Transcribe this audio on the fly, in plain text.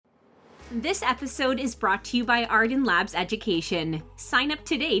This episode is brought to you by Arden Labs Education. Sign up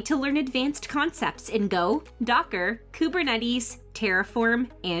today to learn advanced concepts in Go, Docker, Kubernetes, Terraform,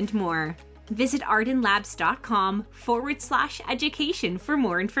 and more. Visit ardenlabs.com/education for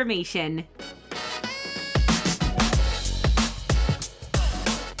more information.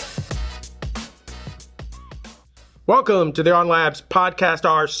 Welcome to the Arden Labs podcast.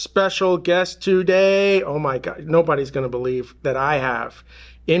 Our special guest today, oh my God, nobody's going to believe that I have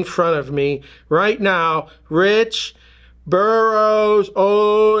in front of me right now, Rich Burrows.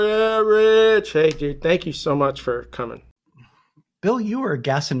 Oh yeah, Rich. Hey dude, thank you so much for coming. Bill, you are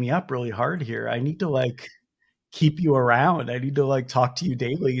gassing me up really hard here. I need to keep you around. I need to talk to you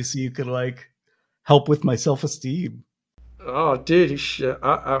daily so you can help with my self-esteem. Oh, dude,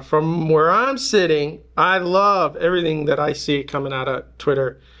 from where I'm sitting, I love everything that I see coming out of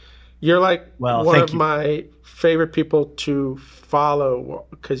Twitter. You're one of my favorite people to follow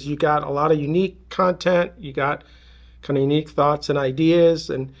because you got a lot of unique content. You got kind of unique thoughts and ideas.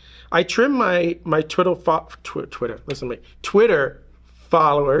 And I trim my Twitter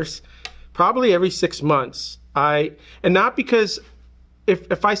followers probably every 6 months. And not because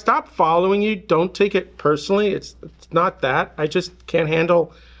if I stop following you, don't take it personally. It's not that. I just can't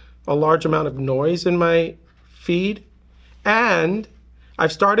handle a large amount of noise in my feed. And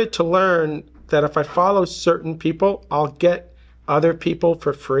I've started to learn that if I follow certain people, I'll get other people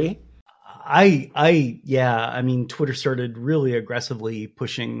for free. Twitter started really aggressively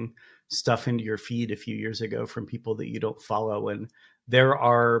pushing stuff into your feed a few years ago from people that you don't follow. And there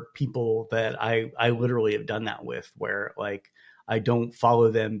are people that I literally have done that with where I don't follow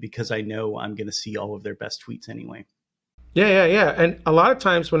them because I know I'm going to see all of their best tweets anyway. Yeah. And a lot of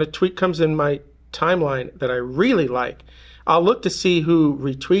times when a tweet comes in my timeline that I really like, I'll look to see who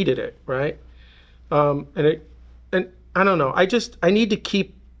retweeted it, right? And I don't know. I need to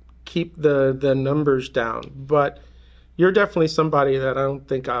keep the numbers down. But you're definitely somebody that I don't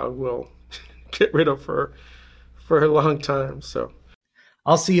think I will get rid of for a long time. So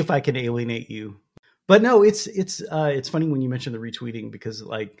I'll see if I can alienate you. But no, it's funny when you mention the retweeting because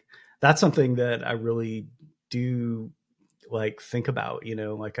that's something that I really do think about.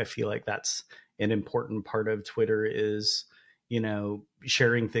 I feel like that's an important part of Twitter is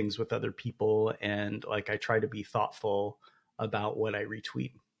sharing things with other people, and I try to be thoughtful about what I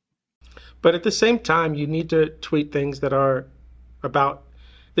retweet. But at the same time, you need to tweet things that are about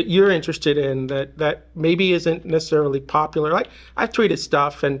that you're interested in that maybe isn't necessarily popular. I've tweeted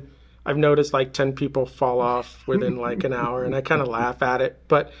stuff and I've noticed 10 people fall off within an hour, and I kind of laugh at it.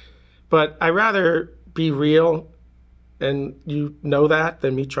 But I rather be real, and you know that,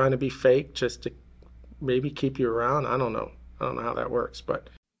 than me trying to be fake just to maybe keep you around. I don't know how that works,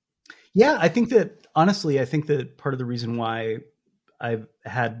 but yeah, I think that part of the reason why I've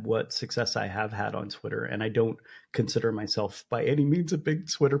had what success I have had on Twitter, and I don't consider myself by any means a big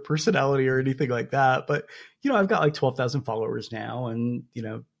Twitter personality or anything like that, but I've got 12,000 followers now, and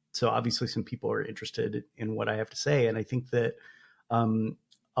so obviously some people are interested in what I have to say. And I think that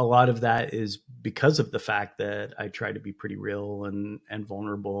a lot of that is because of the fact that I try to be pretty real and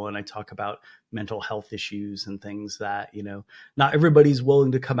vulnerable. And I talk about mental health issues and things that, not everybody's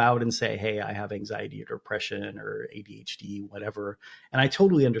willing to come out and say, hey, I have anxiety or depression or ADHD, whatever. And I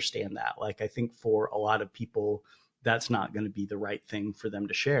totally understand that. I think for a lot of people, that's not going to be the right thing for them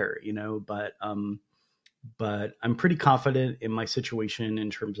to share, but I'm pretty confident in my situation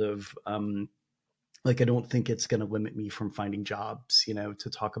in terms of, I don't think it's going to limit me from finding jobs, to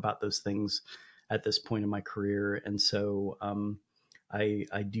talk about those things at this point in my career. And so I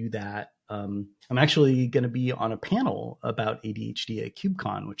do that. I'm actually going to be on a panel about ADHD at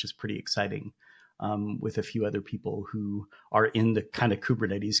KubeCon, which is pretty exciting, with a few other people who are in the kind of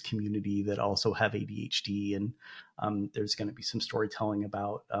Kubernetes community that also have ADHD. And there's going to be some storytelling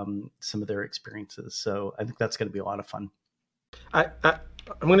about some of their experiences. So I think that's going to be a lot of fun. I'm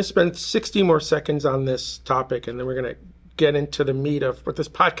going to spend 60 more seconds on this topic, and then we're going to get into the meat of what this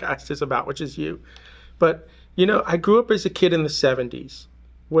podcast is about, which is you. But, I grew up as a kid in the 70s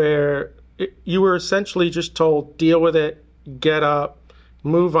where you were essentially just told, deal with it, get up,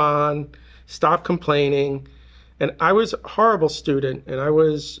 move on, stop complaining. And I was a horrible student, and I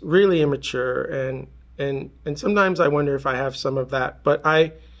was really immature. And sometimes I wonder if I have some of that. But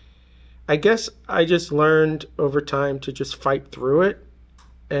I guess I just learned over time to just fight through it.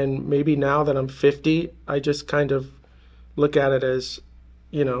 And maybe now that I'm 50, I just kind of look at it as,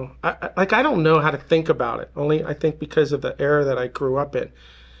 I don't know how to think about it. Only I think because of the era that I grew up in.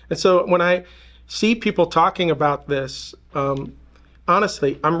 And so when I see people talking about this,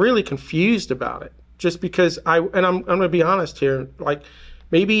 honestly, I'm really confused about it. Just because I'm going to be honest here,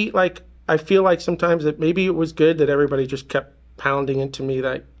 maybe I feel like sometimes that maybe it was good that everybody just kept pounding into me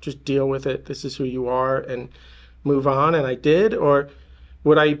that just deal with it. This is who you are and move on. And I did. Or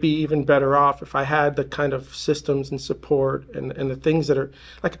would I be even better off if I had the kind of systems and support and the things that are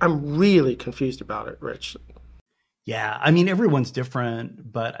like, I'm really confused about it, Rich. Yeah. I mean, everyone's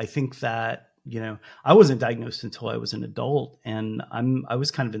different, but I think that, I wasn't diagnosed until I was an adult, and I was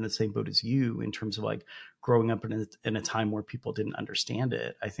kind of in the same boat as you in terms of like growing up in a time where people didn't understand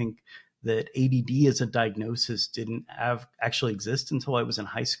it. I think that ADD as a diagnosis didn't actually exist until I was in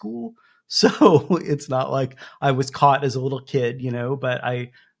high school. So it's not like I was caught as a little kid, but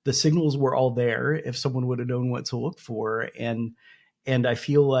the signals were all there if someone would have known what to look for. And I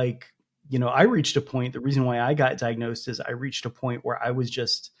feel like, I reached a point, the reason why I got diagnosed is I reached a point where I was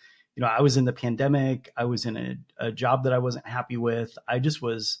just, I was in the pandemic. I was in a job that I wasn't happy with. I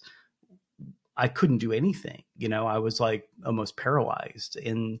couldn't do anything. I was like almost paralyzed.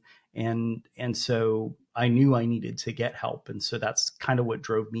 And so I knew I needed to get help. And so that's kind of what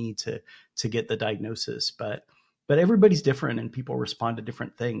drove me to get the diagnosis. But everybody's different and people respond to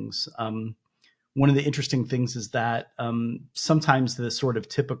different things. One of the interesting things is that sometimes the sort of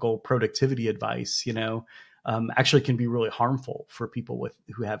typical productivity advice, actually can be really harmful for people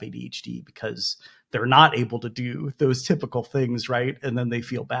who have ADHD because they're not able to do those typical things, right? And then they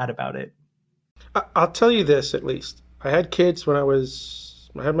feel bad about it. I'll tell you this, at least. I had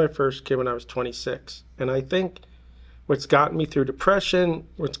my first kid when I was 26. And I think what's gotten me through depression,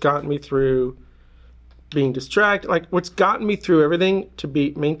 what's gotten me through being distracted, like what's gotten me through everything to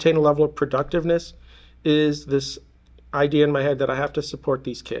maintain a level of productiveness is this idea in my head that I have to support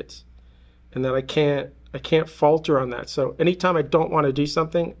these kids and that I can't falter on that. So anytime I don't want to do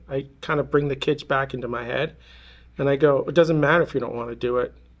something, I kind of bring the kids back into my head and I go, it doesn't matter if you don't want to do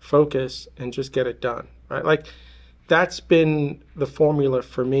it, focus and just get it done, right? Like that's been the formula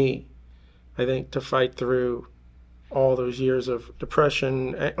for me, I think, to fight through all those years of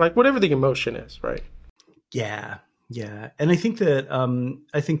depression, like whatever the emotion is, right? Yeah. Yeah. And I think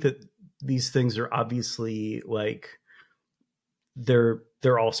that these things are obviously like they're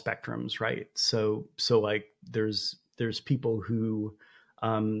all spectrums, right? So like there's people who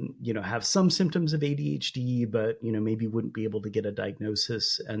have some symptoms of ADHD, but maybe wouldn't be able to get a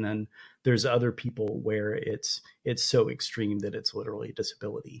diagnosis. And then there's other people where it's so extreme that it's literally a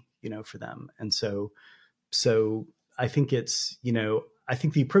disability, for them. And so I think I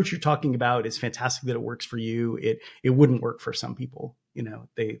think the approach you're talking about is fantastic that it works for you. It wouldn't work for some people,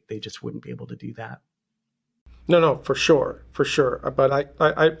 they just wouldn't be able to do that. No, for sure. But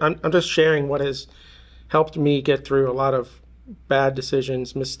I'm just sharing what has helped me get through a lot of bad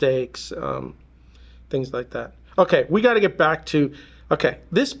decisions, mistakes, things like that. Okay, we got to get back to,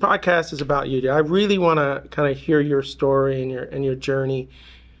 this podcast is about you. I really want to kind of hear your story and your journey.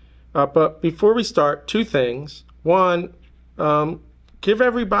 But before we start, two things. One, give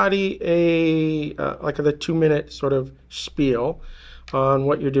everybody the 2-minute sort of spiel on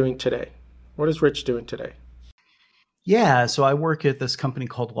what you're doing today. What is Rich doing today? Yeah, so I work at this company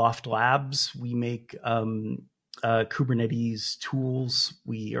called Loft Labs. We make Kubernetes tools.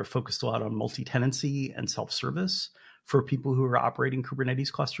 We are focused a lot on multi-tenancy and self-service for people who are operating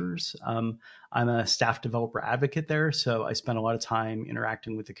Kubernetes clusters. I'm a staff developer advocate there, so I spend a lot of time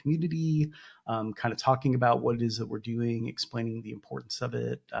interacting with the community, kind of talking about what it is that we're doing, explaining the importance of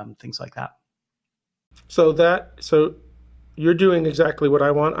it, things like that. So you're doing exactly what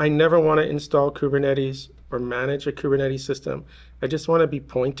I want. I never want to install Kubernetes or manage a Kubernetes system. I just want to be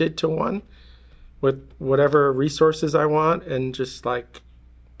pointed to one with whatever resources I want, and just like,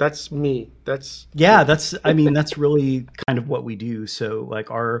 that's me. That's really kind of what we do. So like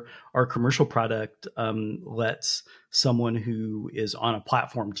our commercial product lets someone who is on a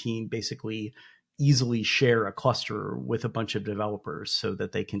platform team basically easily share a cluster with a bunch of developers so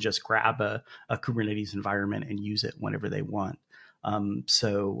that they can just grab a Kubernetes environment and use it whenever they want. I'm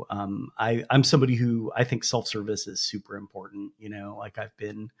somebody who I think self-service is super important. Like I've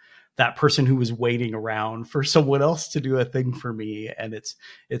been that person who was waiting around for someone else to do a thing for me. And it's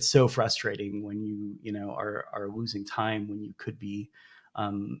so frustrating when you are losing time when you could be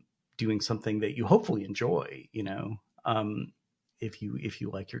doing something that you hopefully enjoy, if you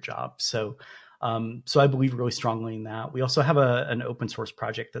like your job. So I believe really strongly in that. We also have an open source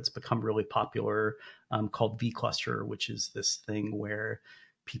project that's become really popular called vCluster, which is this thing where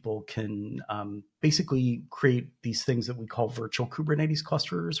people can basically create these things that we call virtual Kubernetes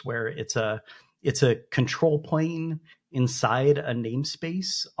clusters, where it's a control plane inside a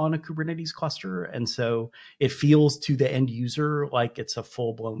namespace on a Kubernetes cluster. And so it feels to the end user like it's a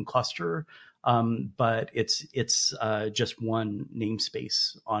full-blown cluster. but it's just one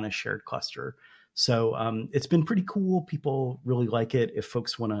namespace on a shared cluster. So it's been pretty cool. People really like it. If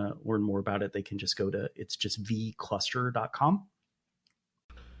folks want to learn more about it, they can just go to, it's just vcluster.com.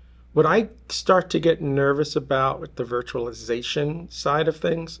 What I start to get nervous about with the virtualization side of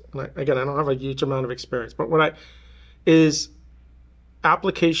things, and again, I don't have a huge amount of experience, but is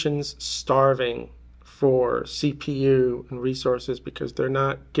applications starving for CPU and resources because they're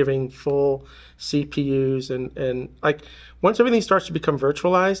not giving full CPUs and like once everything starts to become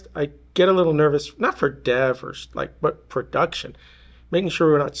virtualized, I get a little nervous, not for dev or but production, making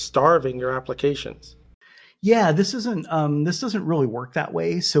sure we're not starving your applications. Yeah, this doesn't really work that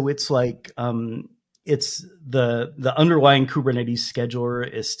way. So it's like it's the underlying Kubernetes scheduler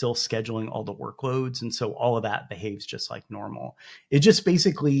is still scheduling all the workloads, and so all of that behaves just like normal. It just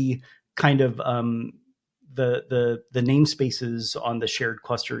basically kind of the namespaces on the shared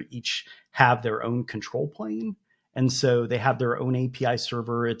cluster each have their own control plane. And so they have their own API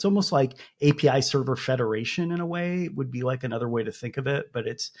server. It's almost like API server federation in a way would be like another way to think of it. But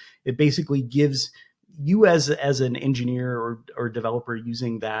it basically gives you as an engineer or developer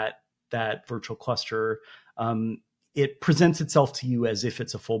using that virtual cluster, it presents itself to you as if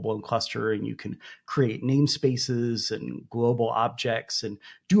it's a full-blown cluster, and you can create namespaces and global objects and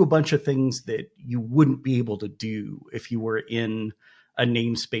do a bunch of things that you wouldn't be able to do if you were in a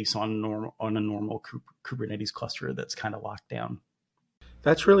namespace on a normal Kubernetes cluster that's kind of locked down.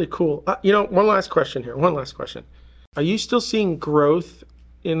 That's really cool. One last question here. Are you still seeing growth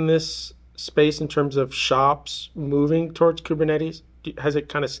in this space in terms of shops moving towards Kubernetes? Has it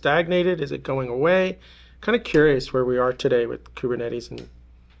kind of stagnated? Is it going away? Kind of curious where we are today with Kubernetes and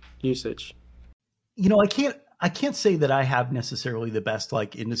usage. I can't say that I have necessarily the best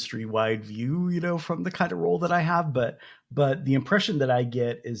like industry-wide view, from the kind of role that I have, but the impression that I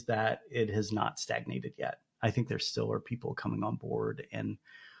get is that it has not stagnated yet. I think there still are people coming on board, and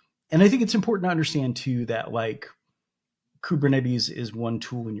I think it's important to understand too that like Kubernetes is one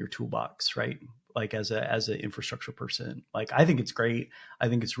tool in your toolbox, right? Like as an infrastructure person, like I think it's great. I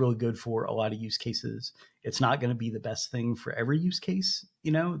think it's really good for a lot of use cases. It's not going to be the best thing for every use case.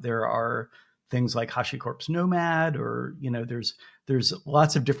 There are things like HashiCorp's Nomad, or there's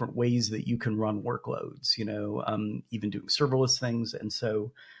lots of different ways that you can run workloads. Even doing serverless things, and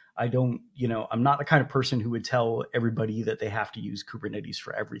so I'm not the kind of person who would tell everybody that they have to use Kubernetes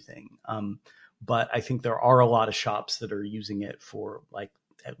for everything. But I think there are a lot of shops that are using it for like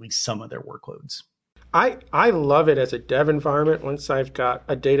at least some of their workloads. I love it as a dev environment once I've got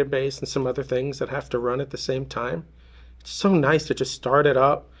a database and some other things that have to run at the same time. It's so nice to just start it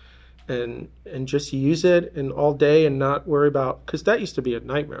up and just use it and all day and not worry about, because that used to be a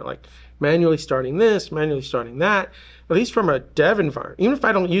nightmare, like manually starting this, manually starting that, at least from a dev environment. Even if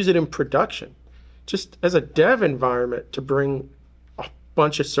I don't use it in production, just as a dev environment to bring a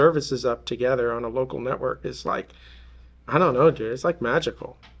bunch of services up together on a local network is like, I don't know, dude. It's like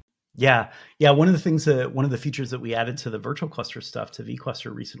magical. Yeah. One of the features that we added to the virtual cluster stuff to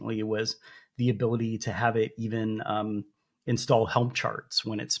vCluster recently was the ability to have it even install Helm charts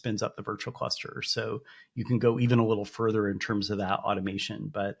when it spins up the virtual cluster. So you can go even a little further in terms of that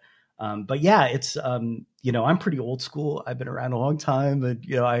automation. But yeah, it's I'm pretty old school. I've been around a long time, and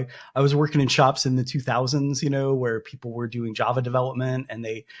I was working in shops in the 2000s, where people were doing Java development and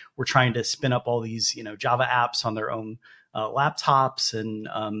they were trying to spin up all these Java apps on their own laptops, and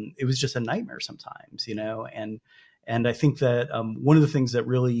it was just a nightmare sometimes, and I think that one of the things that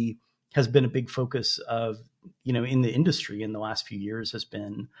really has been a big focus of in the industry in the last few years has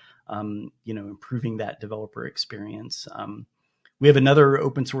been improving that developer experience. We have another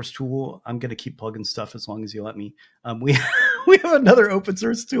open source tool. I'm going to keep plugging stuff as long as you let me. We have another open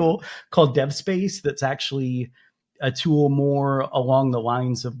source tool called DevSpace that's actually a tool more along the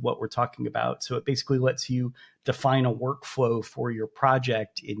lines of what we're talking about. So it basically lets you define a workflow for your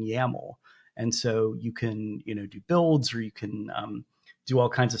project in YAML. And so you can, do builds, or you can do all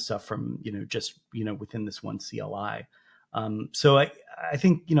kinds of stuff from, just, within this one CLI. So I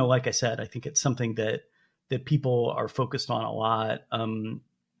think, like I said, I think it's something that people are focused on a lot. I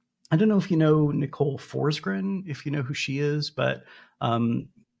don't know if you know Nicole Forsgren, if you know who she is, but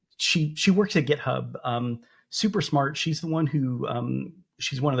she works at GitHub. Super smart. She's the one who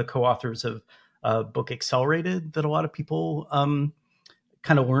she's one of the co-authors of a book Accelerated that a lot of people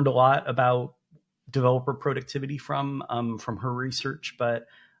kind of learned a lot about developer productivity from her research. But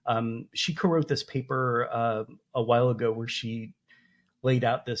she co-wrote this paper a while ago where she laid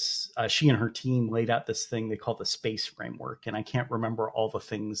out this, she and her team laid out this thing they call the SPACE framework. And I can't remember all the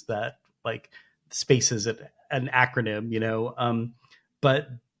things that, like, SPACE is an acronym, but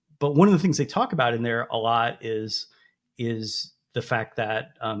But one of the things they talk about in there a lot is the fact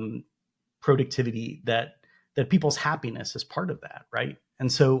that productivity, that people's happiness is part of that, right? And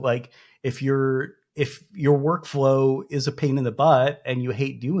so like if your workflow is a pain in the butt and you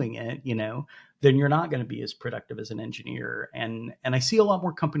hate doing it, then you're not going to be as productive as an engineer. And I see a lot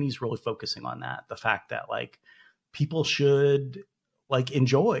more companies really focusing on that, the fact that like people should like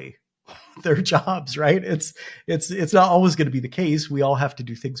enjoy their jobs, right? It's not always going to be the case. We all have to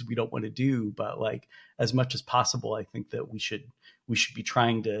do things we don't want to do, but like as much as possible, I think that we should be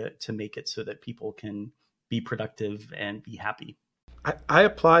trying to make it so that people can be productive and be happy. I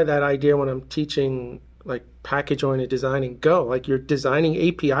apply that idea when I'm teaching like package-oriented design in Go. Like you're designing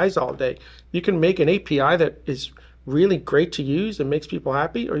APIs all day. You can make an API that is really great to use and makes people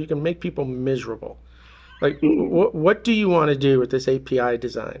happy, or you can make people miserable. Like what do you want to do with this API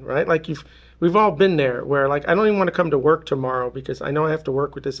design, right? Like we've all been there where like I don't even want to come to work tomorrow because I know I have to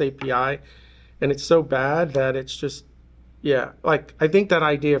work with this API and it's so bad that it's just, yeah. Like I think that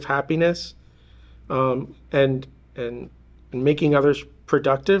idea of happiness and making others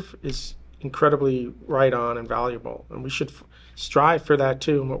productive is incredibly right on and valuable. And we should strive for that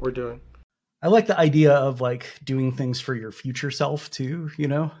too in what we're doing. I like the idea of like doing things for your future self too.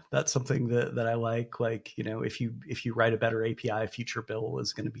 That's something that I like. Like, if you write a better API, future Bill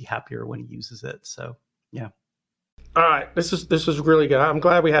is going to be happier when he uses it. So yeah. All right. This is really good. I'm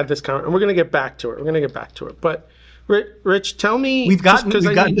glad we had this comment, and we're going to get back to it. But Rich, tell me. We've gotten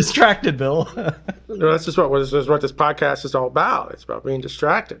distracted, Bill. This is what this podcast is all about. It's about being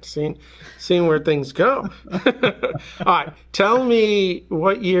distracted, seeing where things go. All right, tell me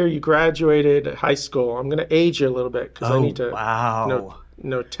what year you graduated high school. I'm going to age you a little bit because I need to. Wow.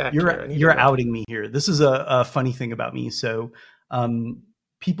 No tech. You're outing me here. This is a funny thing about me. So,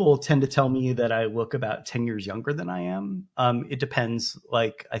 people tend to tell me that I look about 10 years younger than I am. It depends.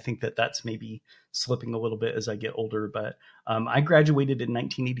 Like, I think that's maybe slipping a little bit as I get older, but I graduated in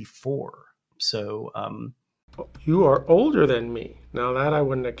 1984. So you are older than me. Now that I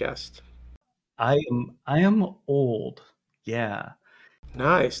wouldn't have guessed. I am old. Yeah.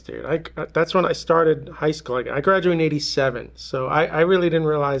 Nice, dude. That's when I started high school. I graduated in 87. So I really didn't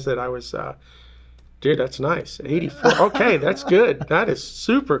realize that I was, dude, that's nice. 84. Okay, that's good. That is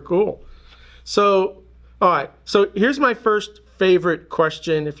super cool. So, all right. So here's my first favorite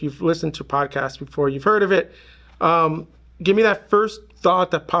question. If you've listened to podcasts before, you've heard of it. Give me that first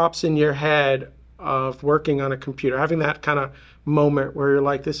thought that pops in your head of working on a computer, having that kind of moment where you're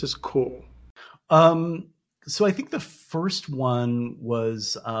like, this is cool. So I think the first one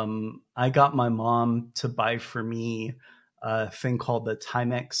was I got my mom to buy for me a thing called the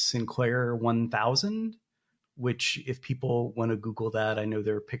Timex Sinclair 1000, which if people want to Google that, I know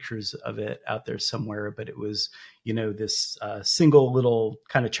there are pictures of it out there somewhere, but it was, this single little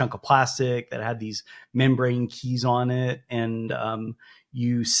kind of chunk of plastic that had these membrane keys on it. And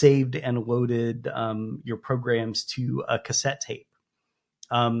you saved and loaded your programs to a cassette tape.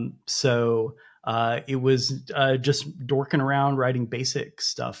 So it was just dorking around writing basic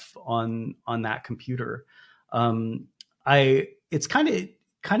stuff on that computer. It's kind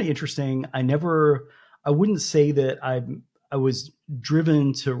of interesting. I wouldn't say that I was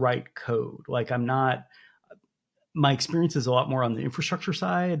driven to write code. Like my experience is a lot more on the infrastructure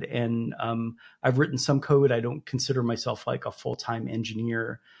side, and I've written some code. I don't consider myself like a full-time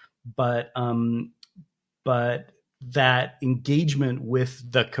engineer, but that engagement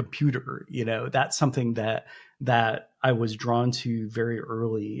with the computer, that's something that I was drawn to very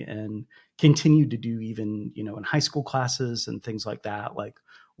early and continued to do even, in high school classes and things like that, like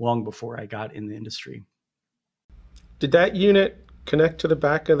long before I got in the industry. Did that unit connect to the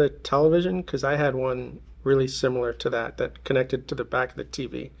back of the television? Because I had one really similar to that connected to the back of the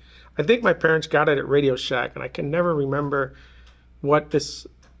TV. I think my parents got it at Radio Shack, and I can never remember what this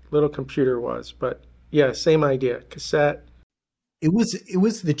little computer was. But yeah, same idea, cassette. It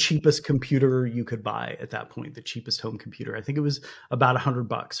was the cheapest computer you could buy at that point, the cheapest home computer. I think it was about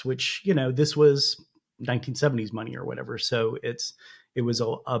 $100, which, this was 1970s money or whatever. So it was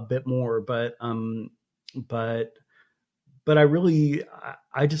a bit more, but I really,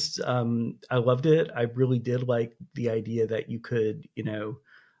 I just, I loved it. I really did like the idea that you could,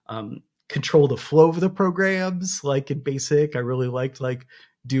 control the flow of the programs, like in BASIC. I really liked like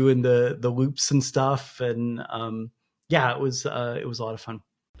doing the loops and stuff. And, yeah, it was a lot of fun.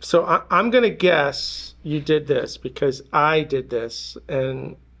 So I'm going to guess you did this because I did this,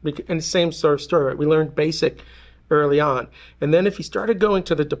 and the same sort of story, right? We learned BASIC early on. And then if you started going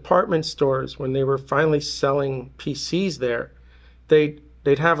to the department stores when they were finally selling PCs there, they'd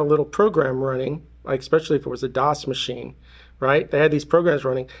have a little program running, like especially if it was a DOS machine, right? They had these programs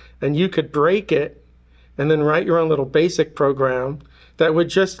running, and you could break it and then write your own little BASIC program that would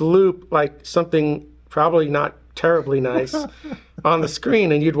just loop like something probably not terribly nice on the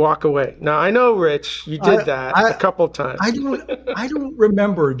screen, and you'd walk away. Now, I know, Rich, you did that a couple of times. I don't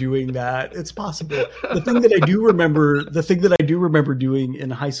remember doing that. It's possible. The thing that I do remember doing in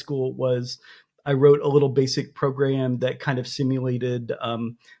high school was I wrote a little BASIC program that kind of simulated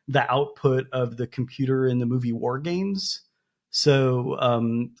the output of the computer in the movie War Games. So,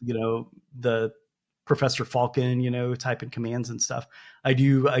 the Professor Falcon, typing commands and stuff. I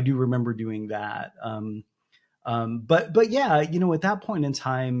do remember doing that. But yeah, at that point in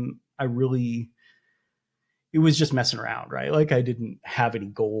time, it was just messing around, right? Like I didn't have any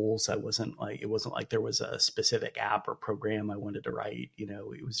goals. It wasn't like there was a specific app or program I wanted to write.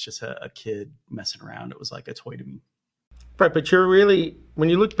 It was just a kid messing around. It was like a toy to me. Right, but you're really, when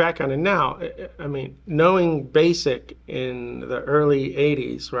you look back on it now, I mean, knowing BASIC in the early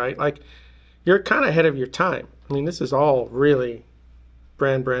 80s, right? Like you're kind of ahead of your time. I mean, this is all really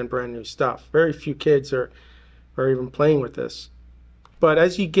brand new stuff. Very few kids are even playing with this. But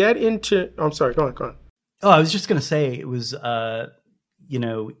as you get into, I'm sorry, go on. Oh, I was just going to say it was,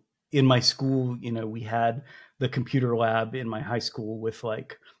 in my school, we had the computer lab in my high school with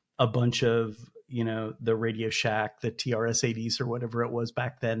like a bunch of, the Radio Shack, the TRS-80s or whatever it was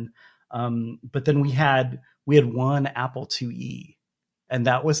back then. But then we had one Apple IIe, and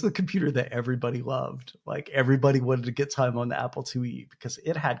that was the computer that everybody loved. Like everybody wanted to get time on the Apple IIe because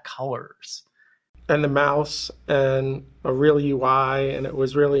it had colors. And the mouse and a real UI. And it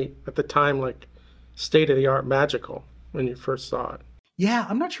was really, at the time, like state-of-the-art magical when you first saw it. Yeah,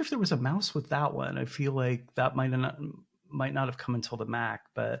 I'm not sure if there was a mouse with that one. I feel like that might not have come until the Mac,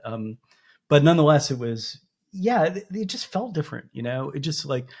 but nonetheless, it was, it just felt different, It just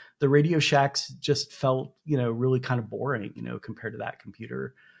like the Radio Shacks just felt, really kind of boring, compared to that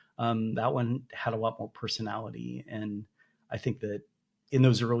computer. That one had a lot more personality, and I think that in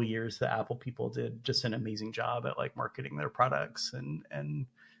those early years, the Apple people did just an amazing job at like marketing their products and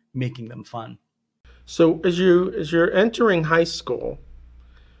making them fun. So as you're entering high school,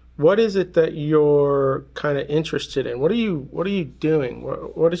 what is it that you're kind of interested in? What are you doing?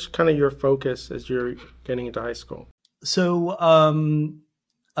 What is kind of your focus as you're getting into high school? So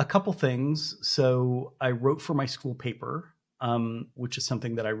a couple things. So I wrote for my school paper, which is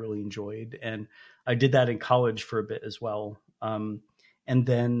something that I really enjoyed. And I did that in college for a bit as well. And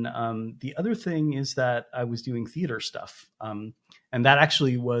then the other thing is that I was doing theater stuff. And that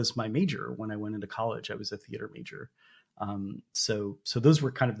actually was my major when I went into college. I was a theater major. So those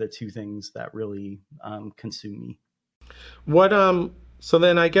were kind of the two things that really consumed me. So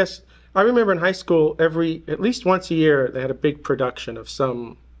then I guess I remember in high school, at least once a year, they had a big production of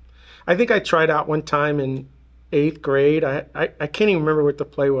some. I think I tried out one time in 8th grade. I can't even remember what the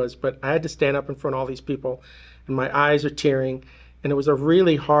play was, but I had to stand up in front of all these people and my eyes are tearing. And it was a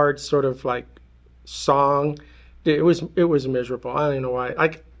really hard sort of like song. It was miserable. I don't even know why. I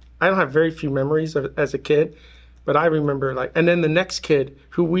don't have very few memories as a kid, but I remember like, and then the next kid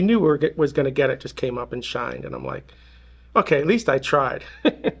who we knew was going to get it just came up and shined. And I'm like, okay, at least I tried.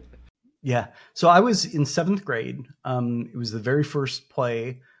 Yeah. So I was in 7th grade. It was the very first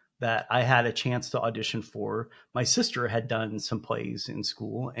play that I had a chance to audition for. My sister had done some plays in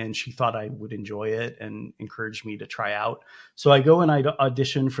school and she thought I would enjoy it and encouraged me to try out. So I go and I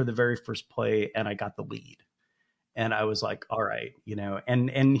audition for the very first play and I got the lead. And I was like, all right,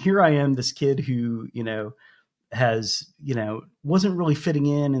 and here I am, this kid who, has, wasn't really fitting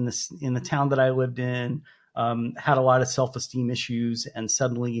in the town that I lived in, had a lot of self-esteem issues. And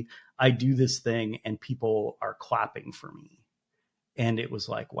suddenly I do this thing and people are clapping for me. And it was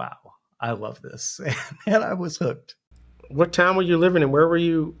like, wow, I love this. And I was hooked. What town were you living in? Where were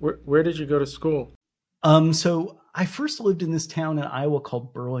you? Where did you go to school? So I first lived in this town in Iowa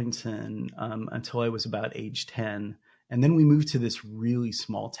called Burlington until I was about age 10. And then we moved to this really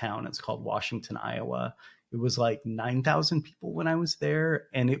small town. It's called Washington, Iowa. It was like 9,000 people when I was there.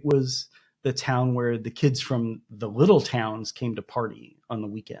 And it was the town where the kids from the little towns came to party on the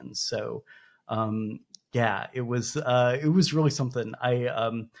weekends. So, yeah, it was really something.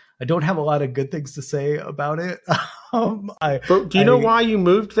 I don't have a lot of good things to say about it. But do you know why you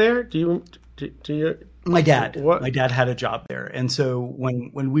moved there? Do you? My dad had a job there. And so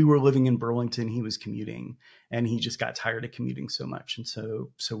when we were living in Burlington, he was commuting and he just got tired of commuting so much. And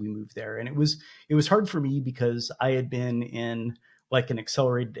so we moved there. And it was hard for me because I had been in like an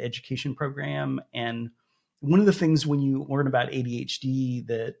accelerated education program. And one of the things when you learn about ADHD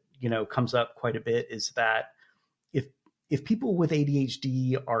that, comes up quite a bit is that if people with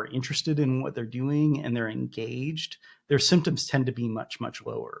ADHD are interested in what they're doing and they're engaged, their symptoms tend to be much, much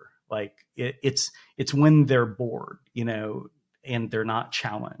lower. Like it's when they're bored, and they're not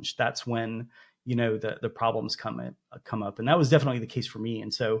challenged. That's when, the problems come up. And that was definitely the case for me.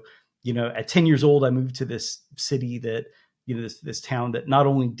 And so, at 10 years old, I moved to this city that, this town that not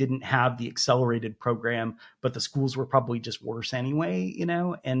only didn't have the accelerated program, but the schools were probably just worse anyway,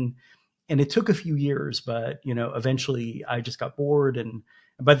 and it took a few years, but, eventually I just got bored. And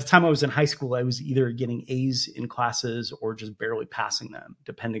by the time I was in high school, I was either getting A's in classes or just barely passing them,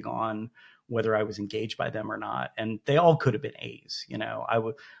 depending on whether I was engaged by them or not. And they all could have been A's.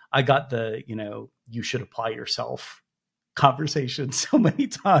 I got the, you should apply yourself conversation so many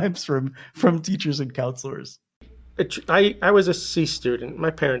times from teachers and counselors. I was a C student.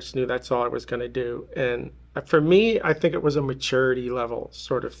 My parents knew that's all I was going to do. And for me, I think it was a maturity level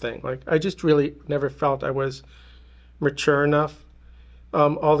sort of thing. Like, I just really never felt I was mature enough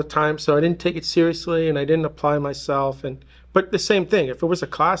all the time. So I didn't take it seriously and I didn't apply myself. But the same thing, if it was a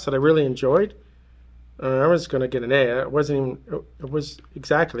class that I really enjoyed, I was going to get an A. It was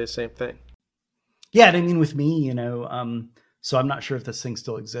exactly the same thing. Yeah. And I mean, with me, so I'm not sure if this thing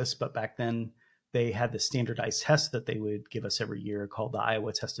still exists, but back then they had the standardized test that they would give us every year called the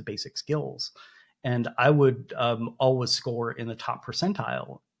Iowa Test of Basic Skills. And I would always score in the top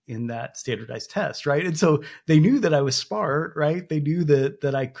percentile in that standardized test, right? And so they knew that I was smart, right? They knew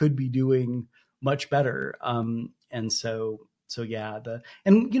that I could be doing much better. And so yeah,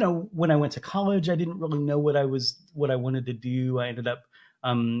 when I went to college, I didn't really know what I wanted to do. I ended up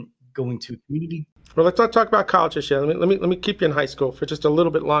going to community. Well, let's not talk about college just yet. Let me keep you in high school for just a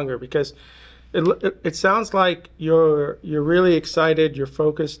little bit longer, because it sounds like you're really excited. You're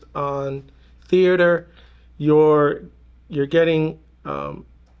focused on theater. You're getting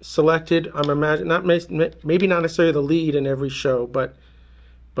selected. I'm imagining maybe not necessarily the lead in every show, but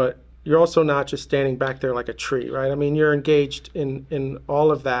you're also not just standing back there like a tree, right? I mean, you're engaged in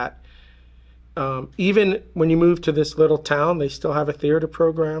all of that. Even when you move to this little town, they still have a theater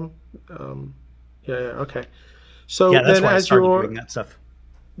program. Okay. So yeah, that's then why I as started you're doing that stuff.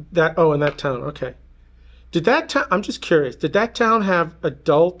 in that town, okay. Did that town? I'm just curious. Did that town have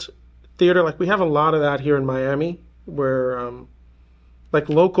adult theater? Like we have a lot of that here in Miami, where like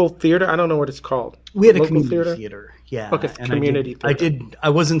local theater. I don't know what it's called. We had a local community theater. Yeah. Okay, and community theater. I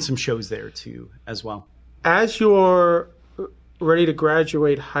was in some shows there too, as well. As you're ready to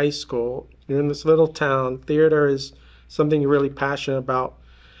graduate high school, you're in this little town. Theater is something you're really passionate about.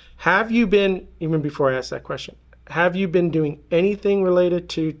 Have you been, even before I ask that question, have you been doing anything related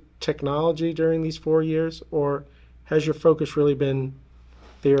to technology during these 4 years, or has your focus really been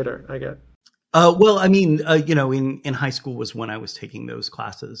theater, I guess? Well, I mean, in high school was when I was taking those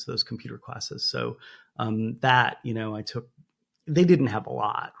classes, those computer classes. So that, I took, they didn't have a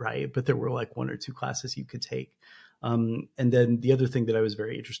lot, right? But there were like 1 or 2 classes you could take. And then the other thing that I was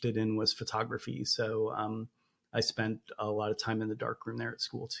very interested in was photography. So I spent a lot of time in the darkroom there at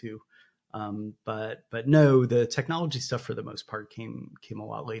school too. But no, the technology stuff for the most part came a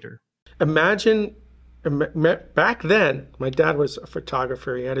lot later. Imagine back then, my dad was a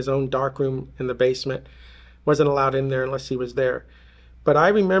photographer. He had his own darkroom in the basement. Wasn't allowed in there unless he was there. But I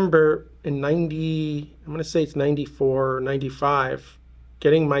remember in I'm going to say it's 94 or 95,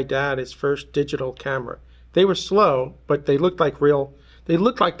 getting my dad his first digital camera. They were slow, but they looked like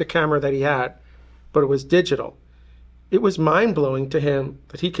the camera that he had, but it was digital. It was mind-blowing to him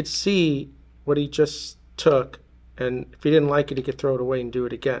that he could see what he just took, and if he didn't like it, he could throw it away and do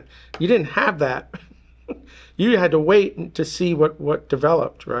it again. You didn't have that. You had to wait to see what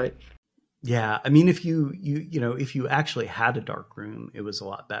developed, right? Yeah, I mean, if you actually had a dark room, it was a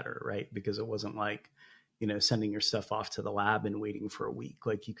lot better, right? Because it wasn't like, sending your stuff off to the lab and waiting for a week.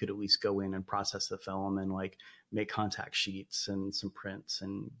 Like you could at least go in and process the film and like make contact sheets and some prints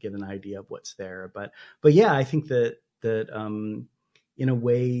and get an idea of what's there. But yeah, I think that in a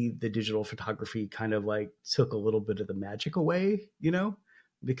way, the digital photography kind of like took a little bit of the magic away,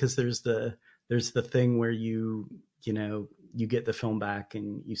 because there's the thing where you get the film back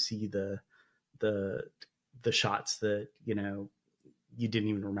and you see the shots that, you didn't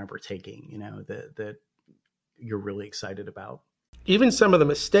even remember taking, that you're really excited about. Even some of the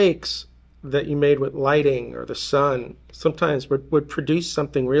mistakes that you made with lighting or the sun sometimes would produce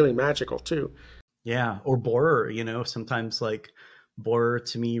something really magical too. Yeah. Or blur, sometimes like blur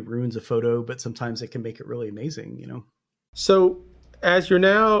to me ruins a photo, but sometimes it can make it really amazing, So as you're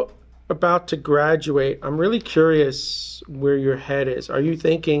now about to graduate, I'm really curious where your head is. Are you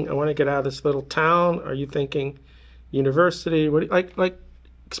thinking, I want to get out of this little town? Are you thinking university? What like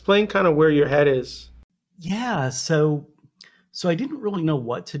explain kind of where your head is? Yeah. So so I didn't really know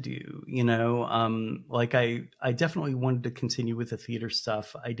what to do, like I definitely wanted to continue with the theater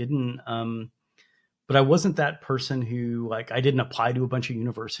stuff. I didn't, but I wasn't that person who, like, I didn't apply to a bunch of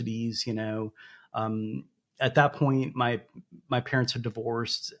universities, at that point, my parents are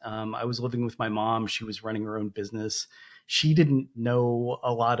divorced. I was living with my mom. She was running her own business. She didn't know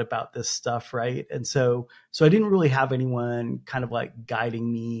a lot about this stuff, right? And so I didn't really have anyone kind of like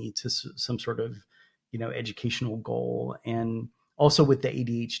guiding me to some sort of, educational goal. And also with the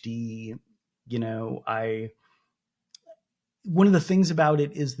ADHD, one of the things about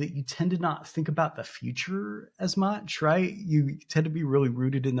it is that you tend to not think about the future as much, right? You tend to be really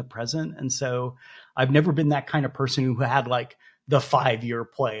rooted in the present. And so I've never been that kind of person who had like the 5-year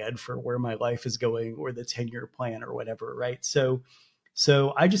plan for where my life is going or the 10-year plan or whatever, right? So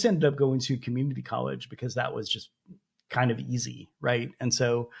I just ended up going to community college because that was just kind of easy, right? And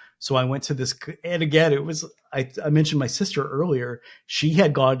so I went to this, and again, it was, I mentioned my sister earlier, she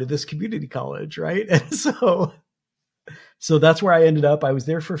had gone to this community college, right? And so that's where I ended up. I was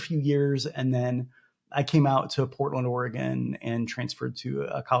there for a few years, and then I came out to Portland, Oregon, and transferred to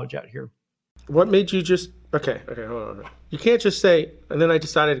a college out here. What made you just, okay, hold on. You can't just say, and then I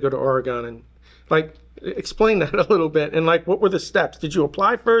decided to go to Oregon, and like, explain that a little bit. And like, what were the steps? Did you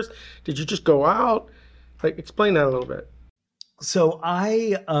apply first? Did you just go out? Like, explain that a little bit. So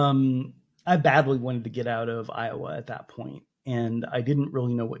I badly wanted to get out of Iowa at that point, and I didn't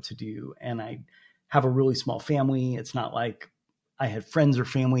really know what to do. And I have a really small family. It's not like I had friends or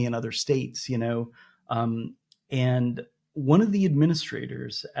family in other states, and one of the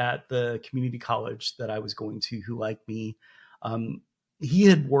administrators at the community college that I was going to, who liked me, he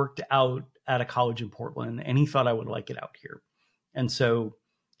had worked out at a college in Portland, and he thought I would like it out here. And so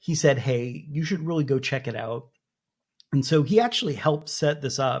he said, hey, you should really go check it out. And so he actually helped set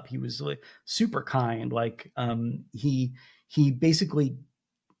this up. He was like super kind. Like, he basically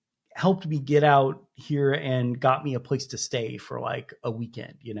helped me get out here and got me a place to stay for like a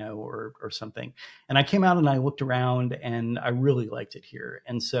weekend, or something. And I came out and I looked around, and I really liked it here.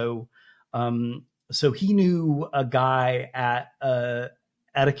 And so he knew a guy at a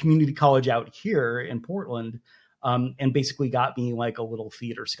community college out here in Portland, and basically got me like a little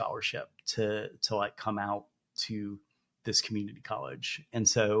theater scholarship to like come out to this community college. And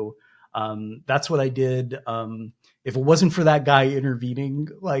so that's what I did. If it wasn't for that guy intervening,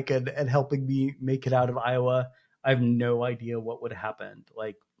 like, and helping me make it out of Iowa, I have no idea what would have happened.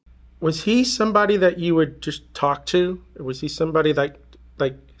 Like, was he somebody that you would just talk to? Or was he somebody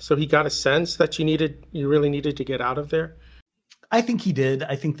so he got a sense that you really needed to get out of there? I think he did.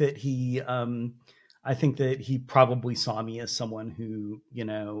 I think that he probably saw me as someone who,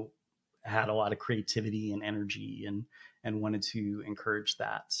 had a lot of creativity and energy and wanted to encourage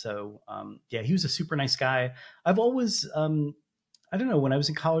that. So, he was a super nice guy. I've always, I don't know, when I was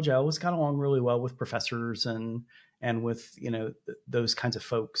in college, I always got along really well with professors and with, those kinds of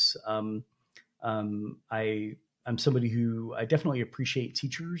folks. I'm somebody who I definitely appreciate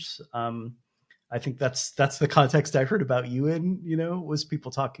teachers. I think that's the context I heard about you in, was people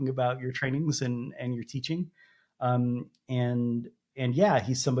talking about your trainings and your teaching. And yeah,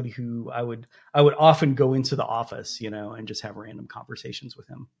 he's somebody who I would often go into the office, and just have random conversations with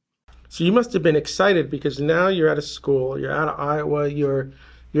him. So you must have been excited because now you're at a school, you're out of Iowa, you're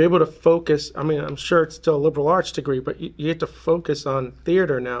able to focus. I mean, I'm sure it's still a liberal arts degree, but you get to focus on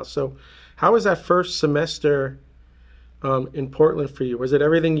theater now. So how was that first semester in Portland for you? Was it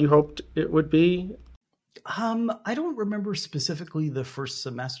everything you hoped it would be? I don't remember specifically the first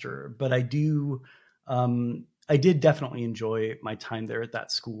semester, but I did definitely enjoy my time there at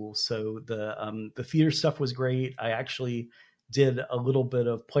that school. So the theater stuff was great. I actually did a little bit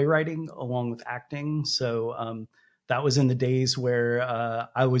of playwriting along with acting. So that was in the days where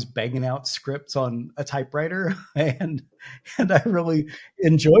I was banging out scripts on a typewriter, and I really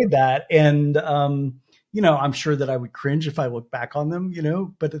enjoyed that. And I'm sure that I would cringe if I look back on them,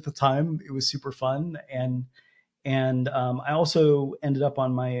 but at the time it was super fun. And I also ended up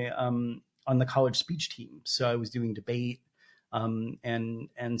on the college speech team. So I was doing debate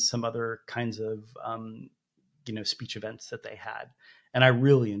and some other kinds of, speech events that they had. And I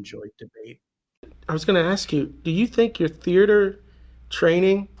really enjoyed debate. I was going to ask you, do you think your theater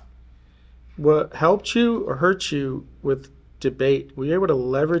training helped you or hurt you with debate? Were you able to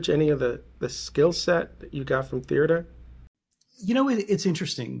leverage any of the skill set that you got from theater? It's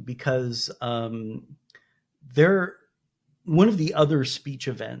interesting because one of the other speech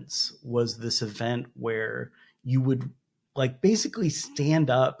events was this event where you would like basically stand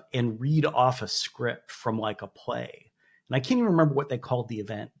up and read off a script from like a play. And I can't even remember what they called the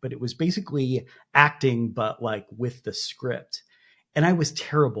event, but it was basically acting, but like with the script. And I was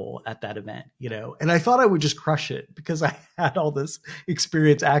terrible at that event, and I thought I would just crush it because I had all this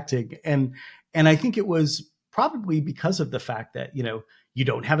experience acting. And I think it was probably because of the fact that, you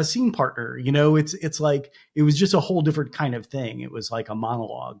don't have a scene partner, it's like, it was just a whole different kind of thing. It was like a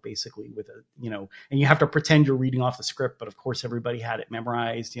monologue basically with and you have to pretend you're reading off the script, but of course everybody had it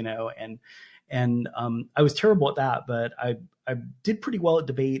memorized, and I was terrible at that, but I did pretty well at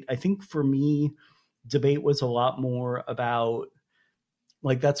debate. I think for me, debate was a lot more about,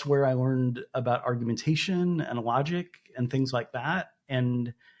 like, that's where I learned about argumentation and logic and things like that.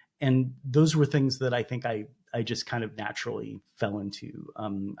 And those were things that I think I just kind of naturally fell into.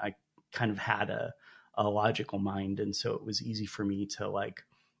 I kind of had a logical mind. And so it was easy for me to like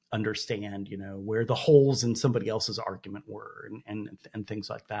understand, where the holes in somebody else's argument were and things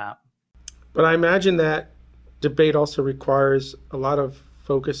like that. But I imagine that debate also requires a lot of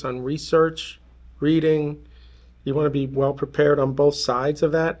focus on research, reading. You want to be well prepared on both sides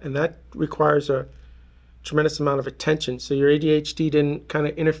of that, and that requires a tremendous amount of attention. So your ADHD didn't kind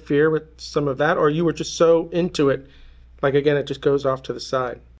of interfere with some of that, or you were just so into it, like, again, it just goes off to the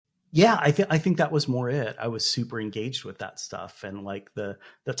side? Yeah, I think that was more it. I was super engaged with that stuff, and like the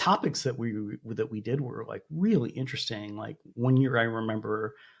topics that we did were like really interesting. Like one year I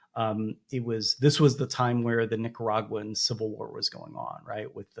remember this was the time where the Nicaraguan civil war was going on,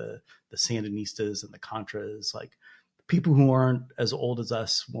 right? With the Sandinistas and the Contras. Like, people who aren't as old as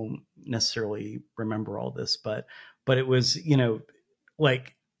us won't necessarily remember all this, but it was,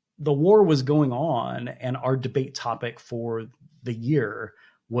 like the war was going on, and our debate topic for the year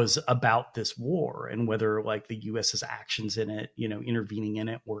was about this war and whether like the US's actions in it, intervening in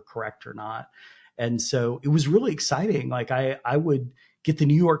it, were correct or not. And so it was really exciting. Like I would get the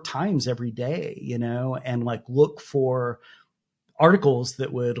New York Times every day, and like look for articles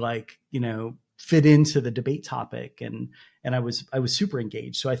that would like, fit into the debate topic. And I was super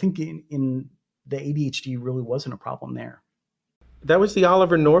engaged. So I think in the ADHD really wasn't a problem there. That was the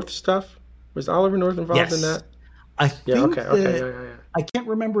Oliver North stuff? Was Oliver North involved in that? I think okay. I can't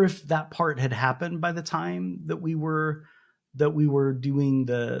remember if that part had happened by the time that we were doing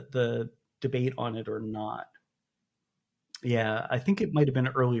the debate on it or not. Yeah, I think it might have been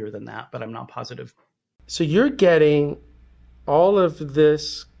earlier than that, but I'm not positive. So you're getting all of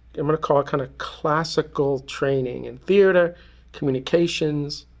this, I'm going to call it kind of classical training in theater,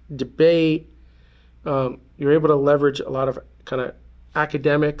 communications, debate. You're able to leverage a lot of kind of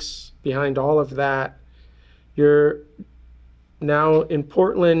academics behind all of that. You're now in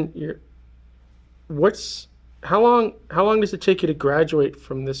Portland. How long does it take you to graduate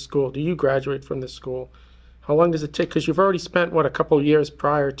from this school? Do you graduate from this school? How long does it take? Because you've already spent, a couple of years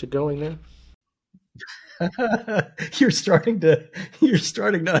prior to going there? You're starting to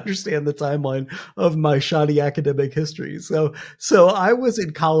understand the timeline of my shoddy academic history. So I was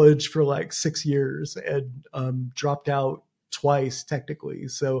in college for like 6 years and dropped out twice technically.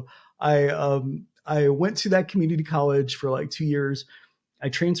 So I went to that community college for like 2 years. I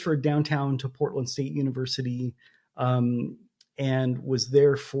transferred downtown to Portland State University and was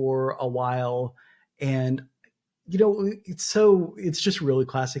there for a while. And it's just really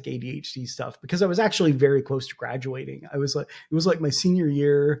classic ADHD stuff, because I was actually very close to graduating. It was like my senior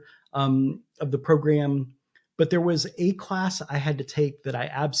year of the program, but there was a class I had to take that I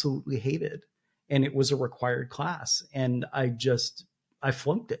absolutely hated, and it was a required class, and I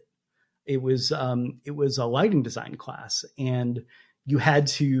flunked it. It was a lighting design class, and you had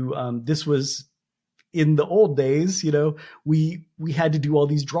to. This was in the old days, we had to do all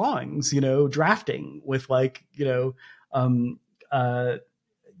these drawings, drafting with like,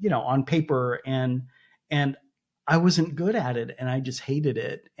 on paper, and I wasn't good at it, and I just hated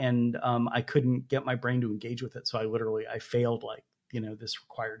it. And I couldn't get my brain to engage with it. So I failed like, this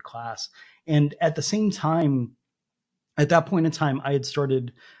required class. And at the same time, at that point in time, I had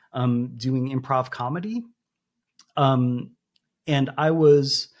started doing improv comedy. And I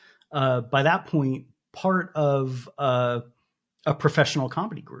was, by that point, part of a professional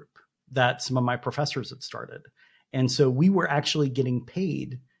comedy group that some of my professors had started. And so we were actually getting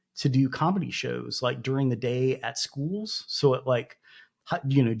paid to do comedy shows like during the day at schools. So at like,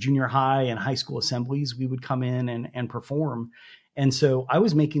 junior high and high school assemblies, we would come in and perform. And so I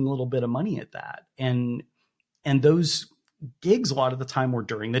was making a little bit of money at that. And those gigs a lot of the time were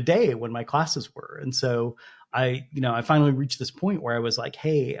during the day when my classes were. And so I finally reached this point where I was like,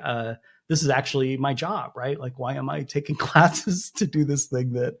 hey, this is actually my job, right? Like, why am I taking classes to do this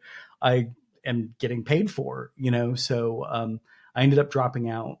thing that I am getting paid for, So I ended up dropping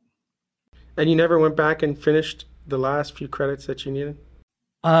out. And you never went back and finished the last few credits that you needed?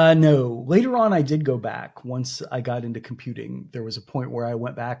 No. Later on, I did go back. Once I got into computing, there was a point where I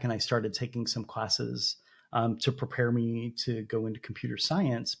went back and I started taking some classes to prepare me to go into computer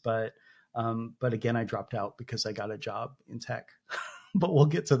science. But again, I dropped out because I got a job in tech. But we'll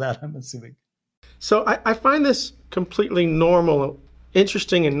get to that, I'm assuming. So I find this completely normal,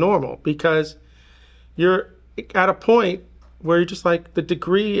 interesting and normal, because you're at a point where you're just like, the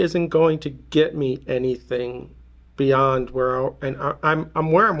degree isn't going to get me anything beyond where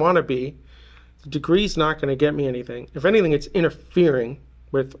I'm where I want to be. The degree's not going to get me anything. If anything, it's interfering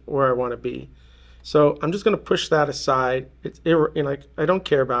with where I want to be. So I'm just going to push that aside. I don't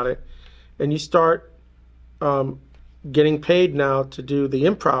care about it. And you start getting paid now to do the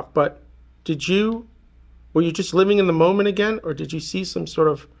improv. But were you just living in the moment again, or did you see some sort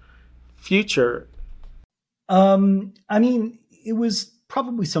of future? I mean, it was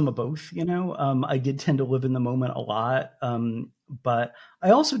probably some of both, I did tend to live in the moment a lot. But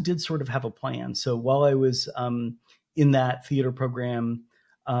I also did sort of have a plan. So while I was in that theater program,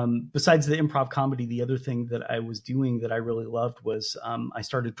 besides the improv comedy, the other thing that I was doing that I really loved was I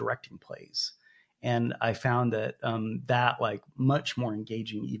started directing plays. And I found that that like much more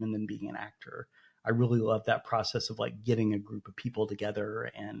engaging even than being an actor. I really love that process of like getting a group of people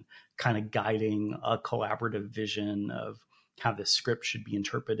together and kind of guiding a collaborative vision of how the script should be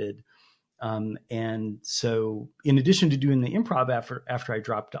interpreted. And so in addition to doing the improv after I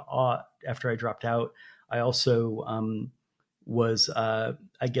dropped out, I also was, I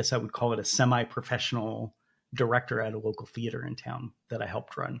guess I would call it a semi-professional director at a local theater in town that I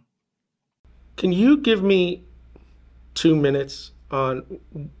helped run. Can you give me 2 minutes on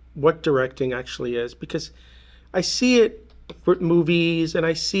what directing actually is? Because I see it for movies and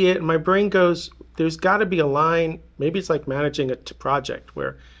I see it and my brain goes, there's got to be a line. Maybe it's like managing a project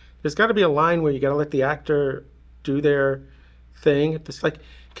where there's got to be a line where you got to let the actor do their thing. It's like,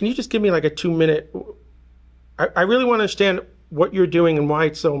 can you just give me like a 2-minute? I really want to understand what you're doing and why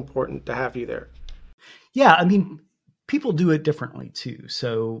it's so important to have you there. Yeah, I mean, people do it differently too.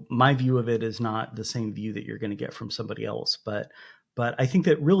 So my view of it is not the same view that you're going to get from somebody else. But I think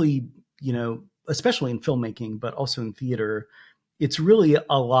that really, especially in filmmaking, but also in theater, it's really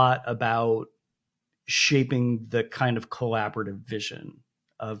a lot about shaping the kind of collaborative vision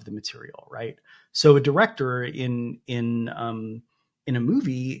of the material, right? So a director in a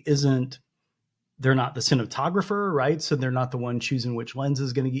movie they're not the cinematographer, right? So they're not the one choosing which lens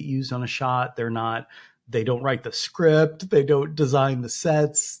is going to get used on a shot. They don't write the script. They don't design the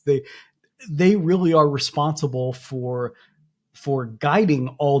sets. They really are responsible for guiding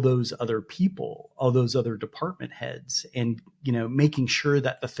all those other people, all those other department heads, and, making sure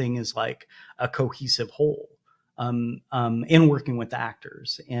that the thing is like a cohesive whole, and working with the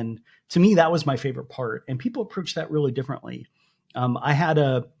actors. And to me, that was my favorite part. And people approach that really differently. I had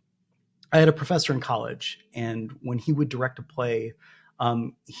a professor in college, and when he would direct a play,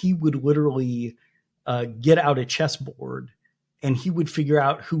 he would literally get out a chessboard and he would figure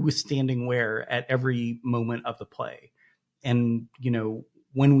out who was standing where at every moment of the play. And,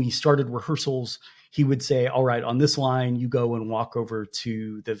 when we started rehearsals, he would say, all right, on this line, you go and walk over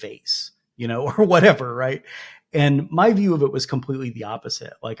to the vase, or whatever. Right. And my view of it was completely the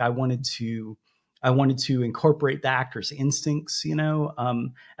opposite. Like I wanted to incorporate the actor's instincts,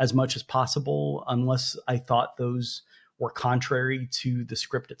 as much as possible, unless I thought those were contrary to the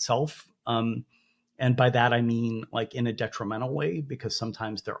script itself. And by that, I mean like in a detrimental way, because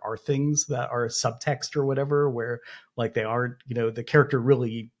sometimes there are things that are subtext or whatever, where like they are, the character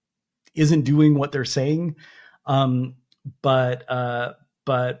really isn't doing what they're saying. But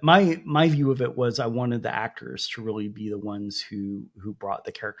my view of it was I wanted the actors to really be the ones who brought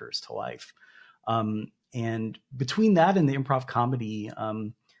the characters to life. And between that and the improv comedy,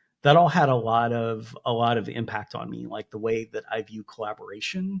 that all had a lot of impact on me, like the way that I view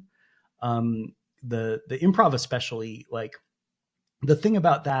collaboration. The improv especially, like the thing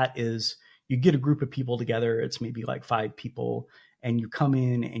about that is you get a group of people together. It's maybe like 5 people, and you come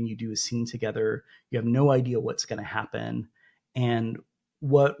in and you do a scene together. You have no idea what's going to happen. And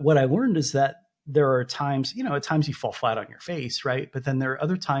what I learned is that there are times, at times you fall flat on your face, right? But then there are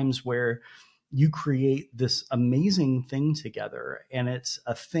other times where you create this amazing thing together, and it's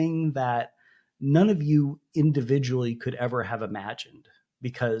a thing that none of you individually could ever have imagined,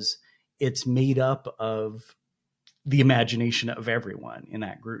 because it's made up of the imagination of everyone in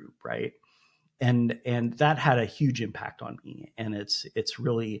that group, right? And that had a huge impact on me, and it's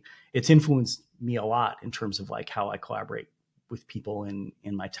influenced me a lot in terms of like how I collaborate with people in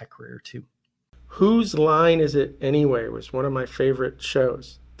my tech career too. Whose Line Is It Anyway was one of my favorite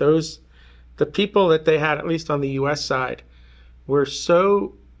shows. The people that they had, at least on the US side, were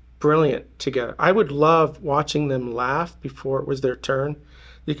so brilliant together. I would love watching them laugh before it was their turn.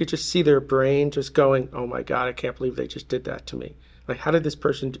 You could just see their brain just going, "Oh my God, I can't believe they just did that to me. Like, how did this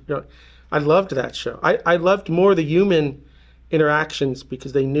person I loved that show. I loved more the human interactions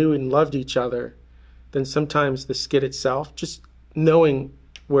because they knew and loved each other than sometimes the skit itself, just knowing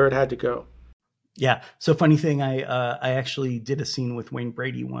where it had to go. Yeah. So funny thing, I actually did a scene with Wayne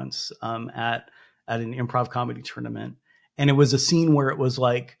Brady once at an improv comedy tournament, and it was a scene where it was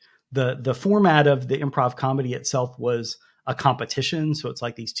like the format of the improv comedy itself was a competition. So it's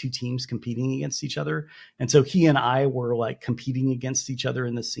like these two teams competing against each other, and so he and I were like competing against each other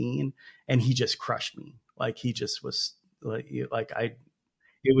in the scene, and he just crushed me. Like he just was like it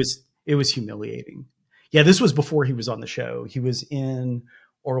was humiliating. Yeah, this was before he was on the show. He was in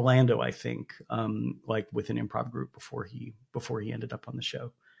Orlando, I think, like with an improv group before he ended up on the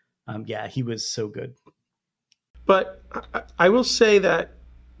show. Yeah, he was so good. But I will say that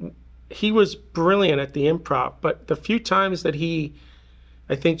he was brilliant at the improv, but the few times that he,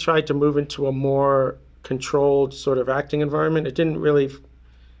 I think, tried to move into a more controlled sort of acting environment, I didn't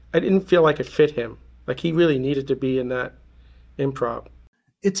feel like it fit him. Like he really needed to be in that improv.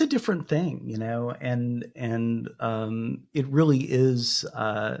 It's a different thing, you know, and it really is,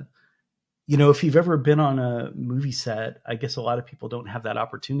 you know, if you've ever been on a movie set, I guess a lot of people don't have that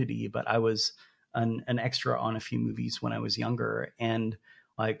opportunity, but I was an extra on a few movies when I was younger, and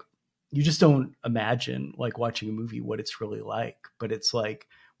like, you just don't imagine like watching a movie, what it's really like. But it's like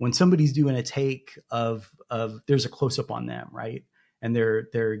when somebody's doing a take of there's a close up on them, right? And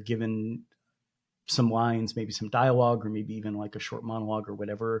they're given some lines, maybe some dialogue, or maybe even like a short monologue or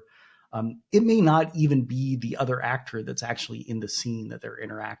whatever. It may not even be the other actor that's actually in the scene that they're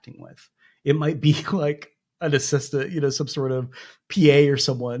interacting with. It might be like an assistant, you know, some sort of PA or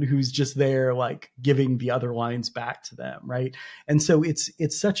someone who's just there, like giving the other lines back to them. Right. And so it's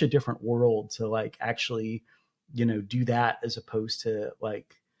such a different world to like actually, you know, do that as opposed to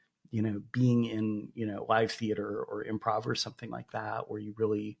like, you know, being in, you know, live theater or improv or something like that, where you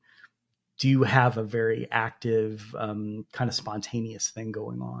really do have a very active, kind of spontaneous thing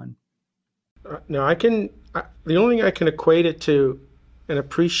going on. No, the only thing I can equate it to and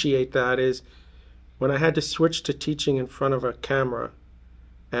appreciate that is when I had to switch to teaching in front of a camera,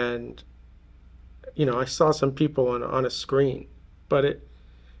 and, you know, I saw some people on a screen, but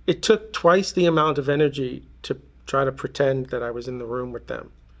it took twice the amount of energy to try to pretend that I was in the room with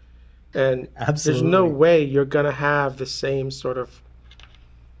them. And Absolutely. There's no way you're going to have the same sort of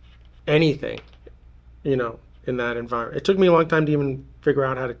anything, you know, in that environment. It took me a long time to even figure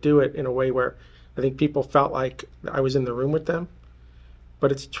out how to do it in a way where I think people felt like I was in the room with them,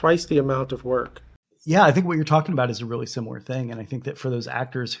 but it's twice the amount of work. Yeah, I think what you're talking about is a really similar thing. And I think that for those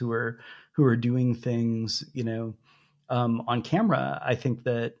actors who are doing things, you know, on camera, I think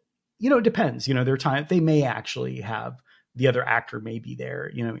that, you know, it depends, you know, their time, they may actually have the other actor may be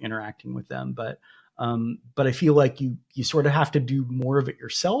there, you know, interacting with them. But I feel like you sort of have to do more of it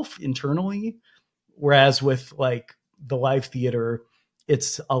yourself internally. Whereas with like the live theater,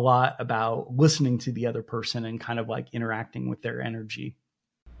 it's a lot about listening to the other person and kind of like interacting with their energy.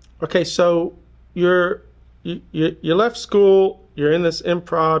 Okay, so you left school, you're in this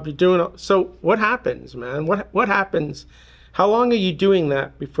improv, you're doing, so what happens, man? What happens? How long are you doing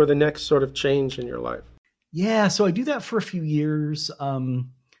that before the next sort of change in your life? Yeah, so I do that for a few years.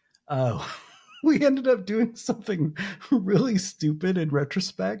 We ended up doing something really stupid in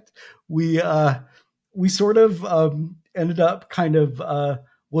retrospect. We sort of ended up kind of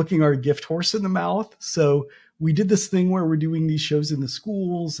looking our gift horse in the mouth. So we did this thing where we're doing these shows in the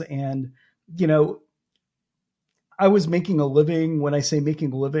schools, and, you know, I was making a living. When I say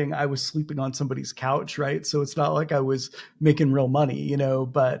making a living, I was sleeping on somebody's couch, right? So it's not like I was making real money, you know,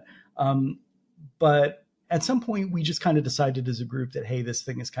 but at some point we just kind of decided as a group that, hey, this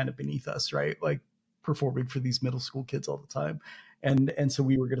thing is kind of beneath us, right? Like performing for these middle school kids all the time. And so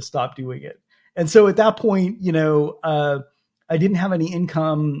we were going to stop doing it. And so at that point, you know, I didn't have any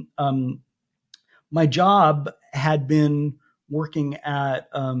income. My job had been working at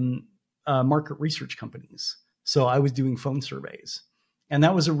market research companies. So I was doing phone surveys, and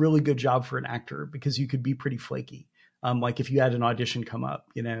that was a really good job for an actor because you could be pretty flaky. Like if you had an audition come up,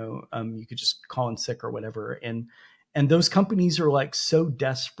 you know, you could just call in sick or whatever. And those companies are like so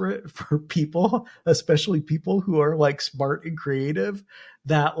desperate for people, especially people who are like smart and creative,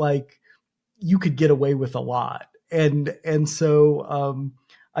 that like you could get away with a lot. And so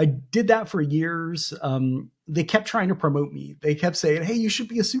I did that for years. They kept trying to promote me. They kept saying, hey, you should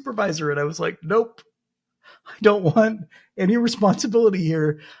be a supervisor. And I was like, nope, I don't want any responsibility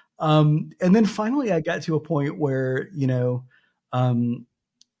here. And then finally I got to a point where, you know,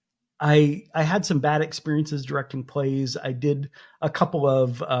 I had some bad experiences directing plays. I did a couple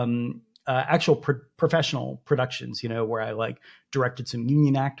of actual professional productions, where I like directed some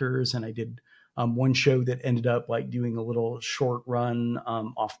union actors, and I did one show that ended up like doing a little short run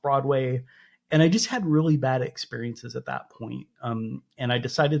off Broadway. And I just had really bad experiences at that point. And I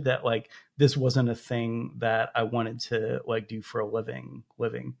decided that like this wasn't a thing that I wanted to like do for a living.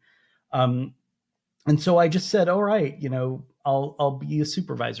 And so I just said, all right, I'll be a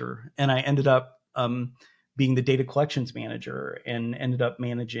supervisor. And I ended up being the data collections manager and ended up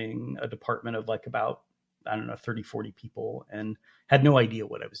managing a department of like about, 30, 40 people, and had no idea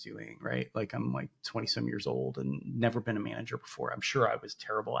what I was doing, right? Like I'm like 20 some years old and never been a manager before. I'm sure I was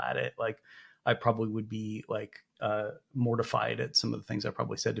terrible at it. Like I probably would be like mortified at some of the things I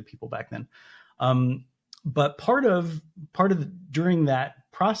probably said to people back then. But during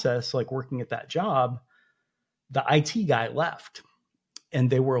that process, like working at that job, the IT guy left, and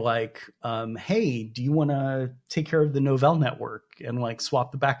they were like, hey, do you want to take care of the Novell network and like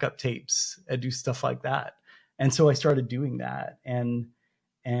swap the backup tapes and do stuff like that? And so I started doing that. And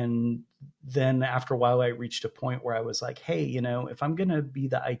then after a while, I reached a point where I was like, hey, if I'm going to be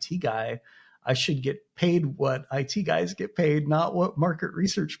the IT guy, I should get paid what IT guys get paid, not what market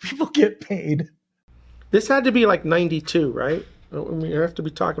research people get paid. This had to be like 92, right? You have to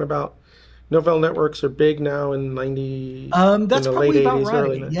be talking about Novell networks are big now in 90. That's in the probably late about 80s, right.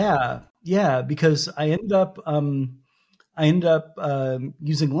 early 90s. Yeah, because I ended up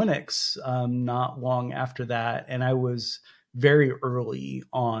using Linux not long after that, and I was very early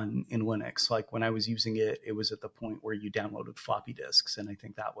on in Linux. Like when I was using it, it was at the point where you downloaded floppy disks, and I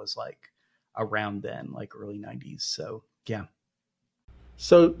think that was like around then, like early 90s. So yeah.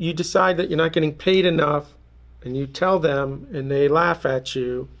 So you decide that you're not getting paid enough, and you tell them, and they laugh at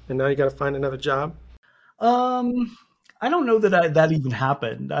you, and now you got to find another job? I don't know that that even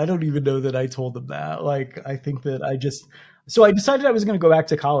happened. I don't even know that I told them that. Like, I think that so I decided I was going to go back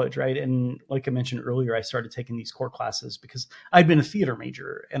to college, right? And like I mentioned earlier, I started taking these core classes because I'd been a theater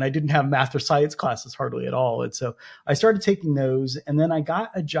major and I didn't have math or science classes hardly at all. And so I started taking those, and then I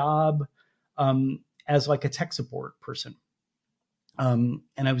got a job as like a tech support person. And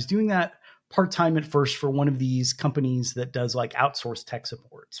I was doing that part-time at first for one of these companies that does like outsourced tech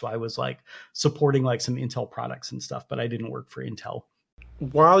support. So I was like supporting like some Intel products and stuff, but I didn't work for Intel.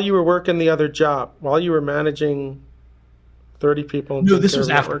 While you were working the other job, while you were managing 30 people? No, this was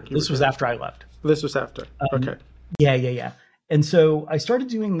after. This was after I left. This was after. Okay. Yeah. And so I started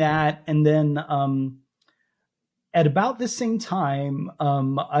doing that. And then at about the same time,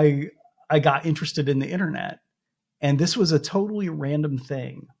 I got interested in the internet. And this was a totally random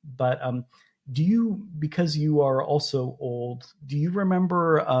thing, but because you are also old, do you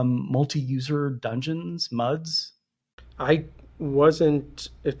remember multi-user dungeons, MUDs? I wasn't,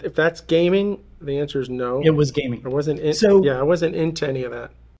 if that's gaming, the answer is no. It was gaming. I wasn't into any of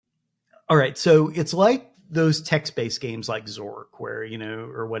that. All right. So it's like those text-based games like Zork where,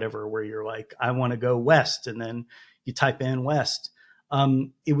 or whatever, where you're like, I want to go west. And then you type in west.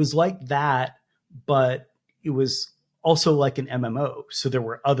 It was like that, but it was also like an MMO. So there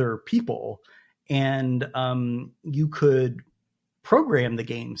were other people, and you could program the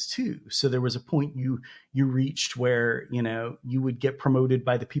games too. So there was a point you reached where, you would get promoted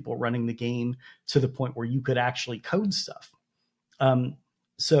by the people running the game to the point where you could actually code stuff.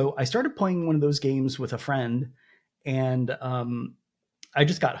 So I started playing one of those games with a friend, and I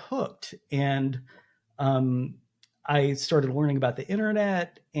just got hooked, and I started learning about the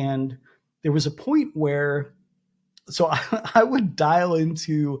internet. And there was a point where, so I would dial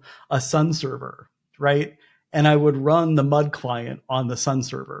into a Sun server, right? And I would run the MUD client on the Sun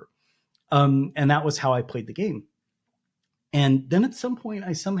server. And that was how I played the game. And then at some point,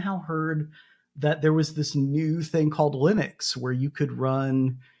 I somehow heard that there was this new thing called Linux, where you could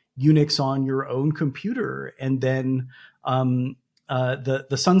run Unix on your own computer. And then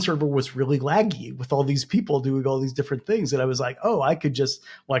the Sun server was really laggy with all these people doing all these different things. And I was like, oh, I could just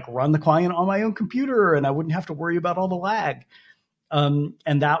like run the client on my own computer and I wouldn't have to worry about all the lag. And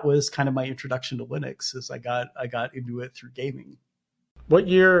that was kind of my introduction to Linux, as I got into it through gaming. What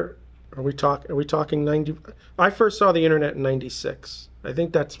year are we talking? Are we talking 90? I first saw the internet in 96. I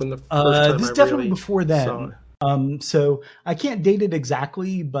think that's when the first time this I is definitely really before then. So I can't date it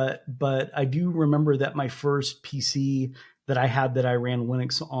exactly, but I do remember that my first PC that I had that I ran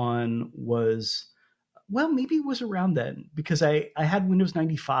Linux on was, well, maybe it was around then, because I had Windows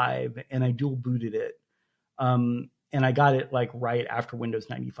 95 and I dual booted it. And I got it like right after Windows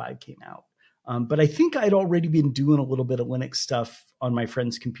 95 came out. But I think I'd already been doing a little bit of Linux stuff on my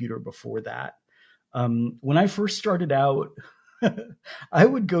friend's computer before that. When I first started out, I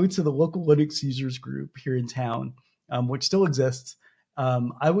would go to the local Linux users group here in town, which still exists.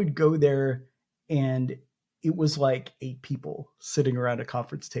 I would go there, and it was like 8 people sitting around a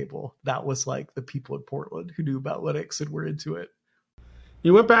conference table. That was like the people in Portland who knew about Linux and were into it.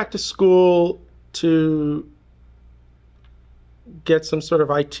 You went back to school to get some sort of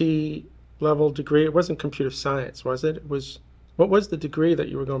IT level degree. It wasn't computer science, was it? What was the degree that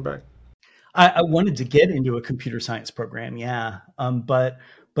you were going back? I wanted to get into a computer science program, yeah. But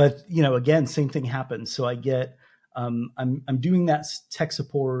again, same thing happens. So I get I'm doing that tech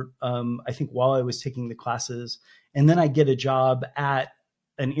support. I think while I was taking the classes, and then I get a job at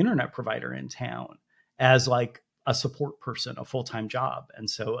an internet provider in town as like a support person, a full-time job. And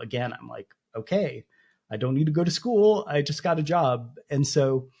so again, I'm like, okay, I don't need to go to school. I just got a job, and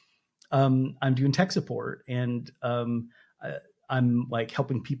so I'm doing tech support, and I'm like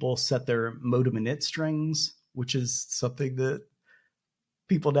helping people set their modem init strings, which is something that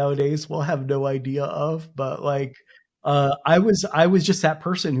people nowadays will have no idea of. But like, I was just that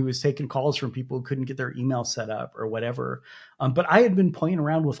person who was taking calls from people who couldn't get their email set up or whatever. But I had been playing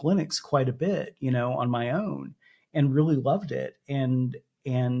around with Linux quite a bit, on my own, and really loved it. And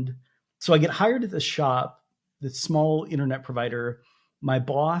so I get hired at the shop, the small internet provider. My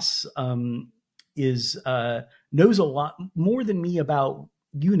boss knows a lot more than me about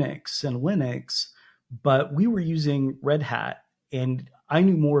Unix and Linux, but we were using Red Hat, and I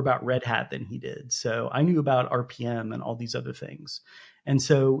knew more about Red Hat than he did. So I knew about RPM and all these other things. And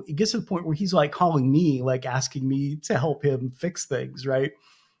so it gets to the point where he's like calling me, like asking me to help him fix things, right?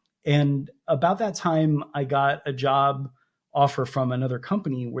 And about that time, I got a job offer from another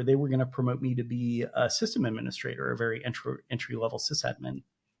company where they were going to promote me to be a system administrator, a very entry level sysadmin.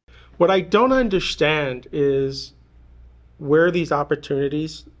 What I don't understand is where these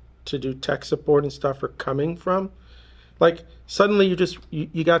opportunities to do tech support and stuff are coming from. Like suddenly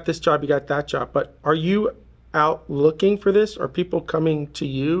you got this job, you got that job, but are you out looking for this? Are people coming to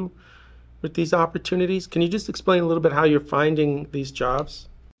you with these opportunities? Can you just explain a little bit how you're finding these jobs?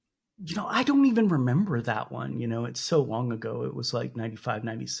 I don't even remember that one. It's so long ago. It was like 95,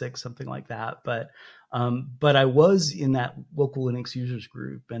 96, something like that. But I was in that local Linux users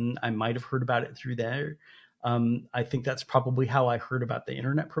group, and I might have heard about it through there. I think that's probably how I heard about the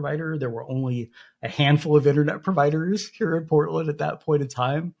internet provider. There were only a handful of internet providers here in Portland at that point in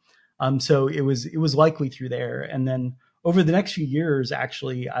time. So it was likely through there. And then over the next few years,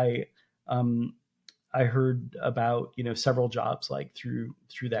 actually, I heard about, several jobs like through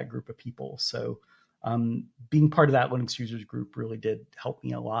that group of people. So being part of that Linux users group really did help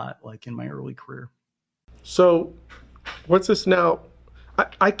me a lot, like in my early career. So what's this now?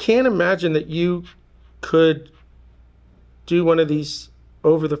 I can't imagine that you could do one of these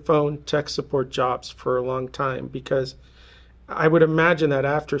over the phone tech support jobs for a long time, because I would imagine that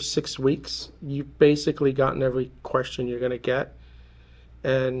after 6 weeks, you've basically gotten every question you're going to get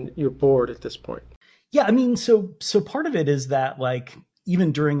and you're bored at this point. Yeah, I mean, so part of it is that, like,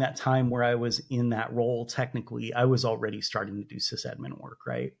 even during that time where I was in that role, technically, I was already starting to do sysadmin work,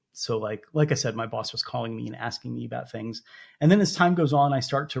 right? So like I said, my boss was calling me and asking me about things. And then as time goes on, I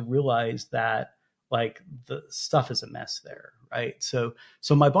start to realize that, like, the stuff is a mess there, right? So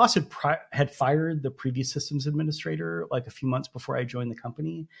my boss had fired the previous systems administrator like a few months before I joined the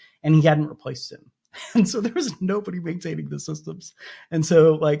company, and he hadn't replaced him. And so there was nobody maintaining the systems. And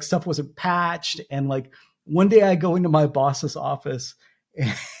so like stuff wasn't patched. And like one day I go into my boss's office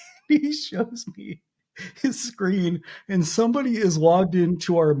and he shows me his screen, and somebody is logged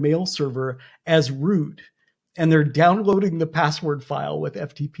into our mail server as root, and they're downloading the password file with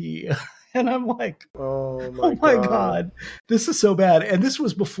FTP. And I'm like, oh my God, this is so bad. And this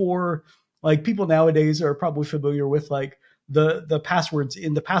was before, like, people nowadays are probably familiar with like the passwords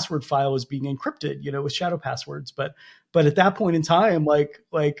in the password file is being encrypted, with shadow passwords. But at that point in time, like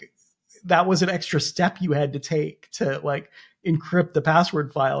that was an extra step you had to take to like encrypt the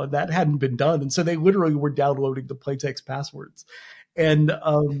password file, and that hadn't been done. And so they literally were downloading the plaintext passwords, and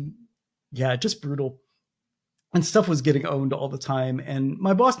just brutal. And stuff was getting owned all the time. And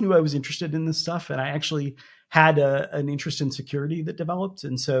my boss knew I was interested in this stuff, and I actually had an interest in security that developed.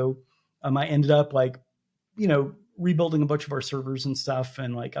 And so I ended up like, rebuilding a bunch of our servers and stuff,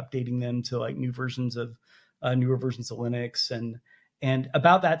 and like updating them to like newer versions of Linux. And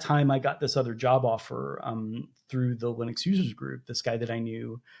about that time, I got this other job offer through the Linux users group. This guy that I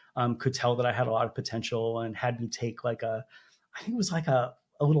knew could tell that I had a lot of potential, and had me take like I think it was like a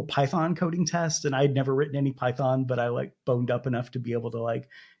little Python coding test. And I'd never written any Python, but I like boned up enough to be able to, like,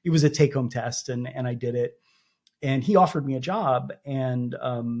 it was a take home test, and I did it. And he offered me a job, and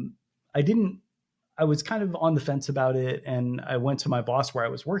I I was kind of on the fence about it, and I went to my boss where I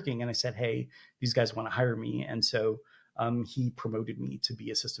was working and I said, hey, these guys want to hire me. And so he promoted me to be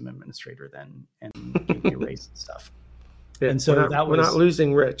a system administrator then and gave me a raise and stuff. Yeah, and so we're not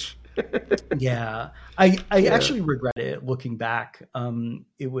losing Rich. Yeah. I actually regret it looking back.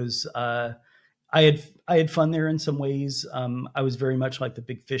 It was, I had fun there in some ways. I was very much like the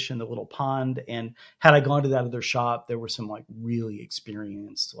big fish in the little pond. And had I gone to that other shop, there were some like really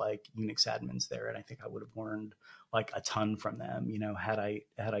experienced like Unix admins there. And I think I would have learned like a ton from them, had I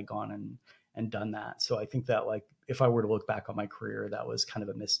gone and done that. So I think that like, if I were to look back on my career, that was kind of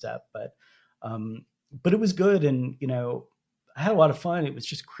a misstep, but it was good. And, I had a lot of fun. It was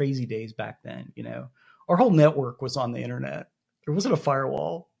just crazy days back then. Our whole network was on the internet. There wasn't a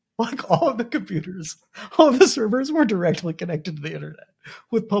firewall. Like all of the computers, all of the servers were directly connected to the internet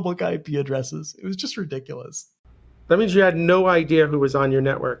with public IP addresses. It was just ridiculous. That means you had no idea who was on your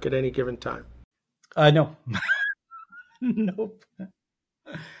network at any given time. No. Nope.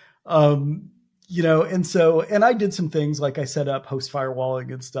 And I did some things like I set up host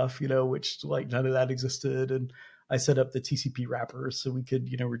firewalling and stuff, which like none of that existed. And I set up the TCP wrappers so we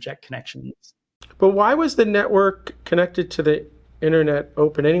could, reject connections. But why was the network connected to the internet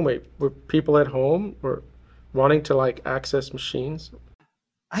open anyway? Were people at home or wanting to like access machines?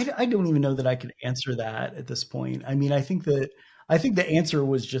 I don't even know that I could answer that at this point. I mean, I think the answer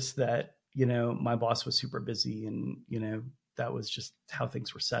was just that, my boss was super busy and, that was just how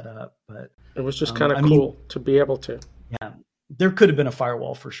things were set up. But it was just kind of cool to be able to. Yeah, there could have been a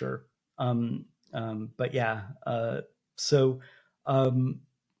firewall for sure. But yeah, so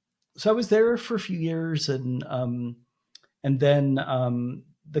I was there for a few years and then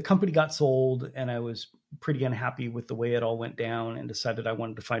the company got sold and I was pretty unhappy with the way it all went down and decided I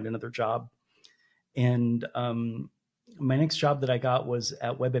wanted to find another job. And my next job that I got was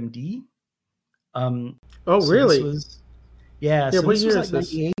at WebMD. Oh, really? So this was like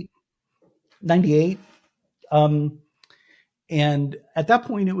 98. And at that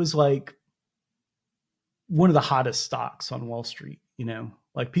point it was like one of the hottest stocks on Wall Street,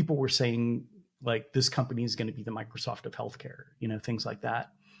 like people were saying like this company is going to be the Microsoft of healthcare, things like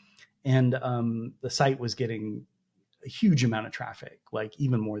that. And the site was getting a huge amount of traffic, like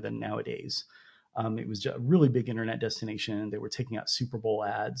even more than nowadays. It was a really big internet destination. They were taking out Super Bowl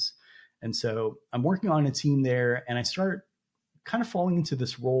ads. And so I'm working on a team there and I start kind of falling into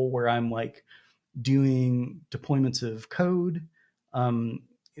this role where I'm like doing deployments of code,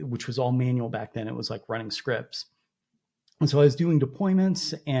 which was all manual back then. It was like running scripts. And so I was doing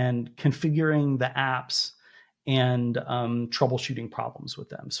deployments and configuring the apps and troubleshooting problems with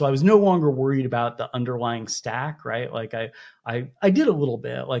them. So I was no longer worried about the underlying stack, right? Like I did a little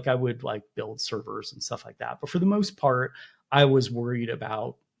bit, like I would like build servers and stuff like that. But for the most part, I was worried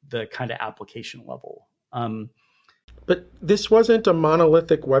about the kind of application level. But this wasn't a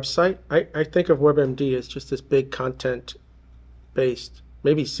monolithic website. I think of WebMD as just this big content-based,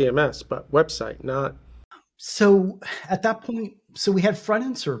 maybe CMS, but website, not. So at that point, so we had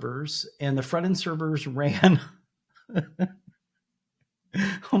front-end servers and the front-end servers ran,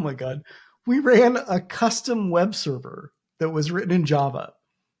 oh my God, we ran a custom web server that was written in Java.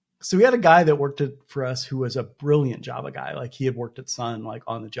 So we had a guy that worked for us who was a brilliant Java guy. Like he had worked at Sun, like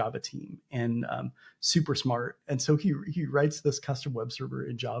on the Java team and super smart. And so he writes this custom web server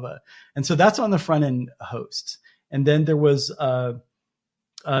in Java. And so that's on the front end host. And then there was a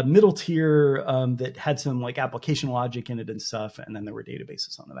middle tier that had some like application logic in it and stuff. And then there were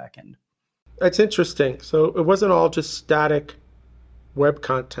databases on the back end. That's interesting. So it wasn't all just static web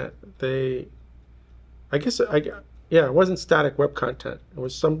content. It wasn't static web content. It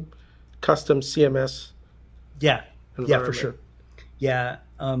was some custom CMS. Yeah, for sure. Yeah.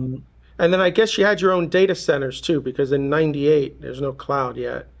 And then I guess you had your own data centers too, because in 98, there's no cloud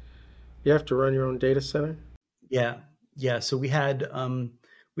yet. You have to run your own data center. Yeah. So we had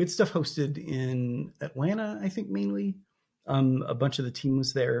stuff hosted in Atlanta, I think mainly. A bunch of the team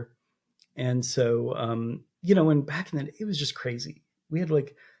was there. And so, and back in the day, it was just crazy. We had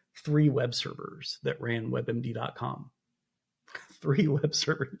like 3 web servers that ran webmd.com. 3 web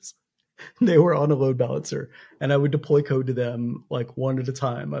servers. They were on a load balancer and I would deploy code to them like one at a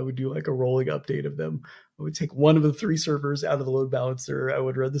time. I would do like a rolling update of them. I would take one of the 3 servers out of the load balancer. I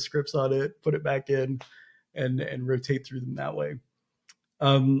would run the scripts on it, put it back in and rotate through them that way.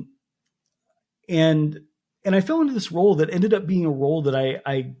 And I fell into this role that ended up being a role that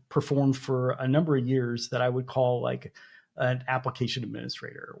I performed for a number of years that I would call like an application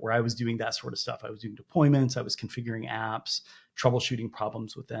administrator, where I was doing that sort of stuff. I was doing deployments, I was configuring apps, troubleshooting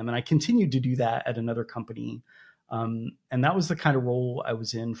problems with them. And I continued to do that at another company. And that was the kind of role I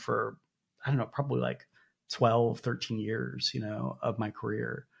was in for, I don't know, probably like 12, 13 years, of my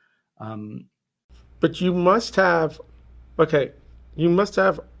career. But you must have,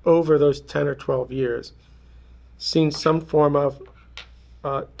 over those 10 or 12 years seen some form of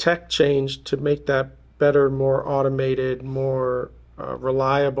tech change to make that better, more automated, more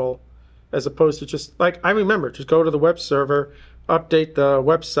reliable, as opposed to just like, I remember, just go to the web server, update the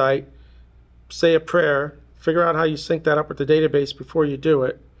website, say a prayer, figure out how you sync that up with the database before you do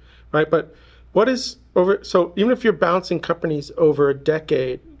it, right? But so even if you're bouncing companies over a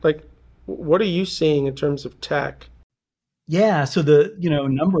decade, like what are you seeing in terms of tech? Yeah, so the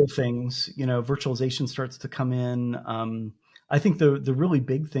number of things, virtualization starts to come in. I think the really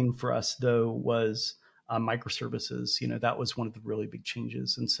big thing for us though was microservices. That was one of the really big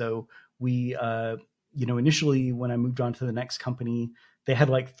changes. And so we, initially when I moved on to the next company, they had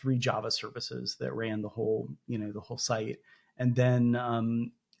like 3 Java services that ran the whole site. And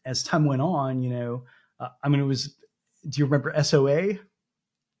then as time went on, it was, do you remember SOA?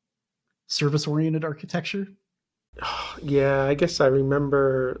 Service-oriented architecture? Yeah, I guess I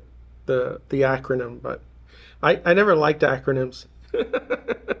remember the acronym, but I never liked acronyms.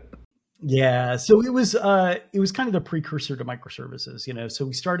 Yeah, so it was kind of the precursor to microservices, So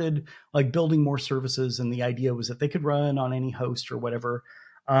we started like building more services, and the idea was that they could run on any host or whatever.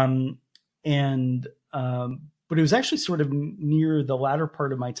 But it was actually sort of near the latter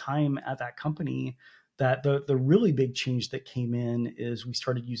part of my time at that company that the really big change that came in is we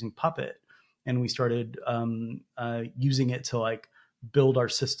started using Puppet, and we started using it to like build our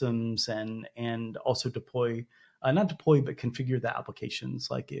systems and also deploy. Not deploy, but configure the applications,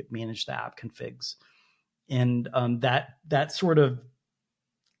 like it managed the app configs. And that sort of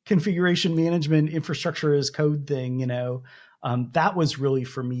configuration management infrastructure as code thing, that was really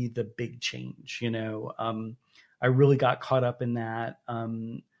for me the big change. I really got caught up in that.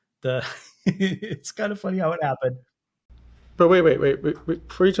 It's kind of funny how it happened. But wait.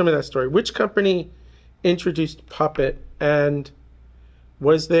 Before you tell me that story, which company introduced Puppet, and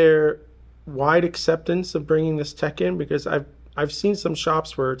was there wide acceptance of bringing this tech in? Because I've seen some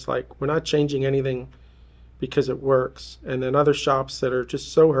shops where it's like, we're not changing anything because it works, and then other shops that are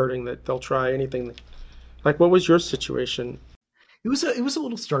just so hurting that they'll try anything. Like, what was your situation? It was a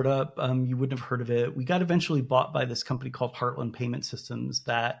little startup. You wouldn't have heard of it. We got eventually bought by this company called Heartland Payment Systems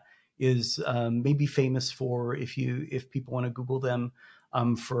that is maybe famous for, if people want to Google them,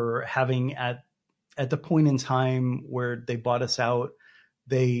 for having at the point in time where they bought us out,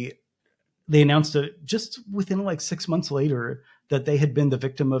 they announced it just within like 6 months later that they had been the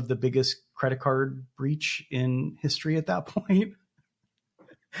victim of the biggest credit card breach in history at that point.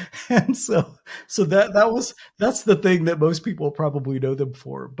 And so that's the thing that most people probably know them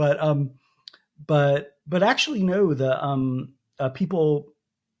for. But actually no, the people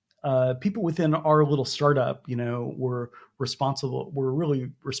within our little startup, were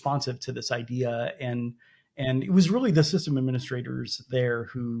really responsive to this idea, and it was really the system administrators there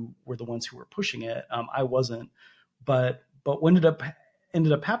who were the ones who were pushing it. I wasn't, but what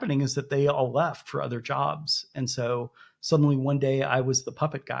ended up happening is that they all left for other jobs. And so suddenly one day I was the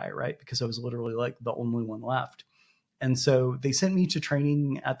Puppet guy, right? Because I was literally like the only one left. And so they sent me to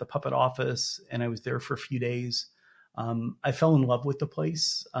training at the Puppet office, and I was there for a few days. I fell in love with the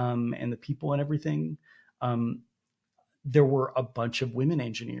place, and the people and everything. There were a bunch of women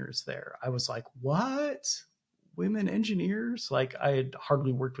engineers there. I was like, what? Women engineers? Like, I had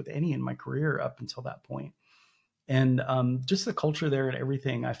hardly worked with any in my career up until that point. And just the culture there and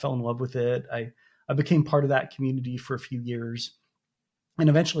everything, I fell in love with it. I became part of that community for a few years. And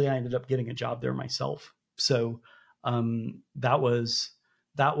eventually I ended up getting a job there myself. So that was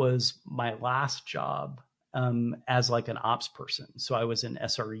my last job as like an ops person. So I was an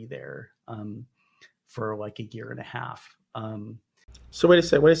SRE there for like a year and a half. So wait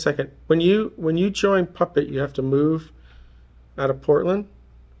a second. When you join Puppet, you have to move out of Portland,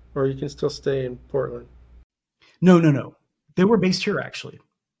 or you can still stay in Portland? No. They were based here, actually.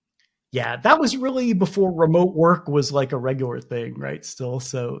 Yeah, that was really before remote work was like a regular thing, right? Still.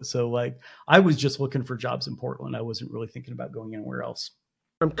 So like I was just looking for jobs in Portland. I wasn't really thinking about going anywhere else.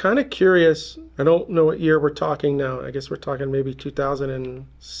 I'm kind of curious. I don't know what year we're talking now. I guess we're talking maybe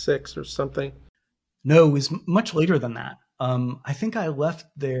 2006 or something. No, it was much later than that. I think I left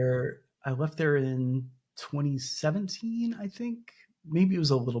there in 2017, I think. Maybe it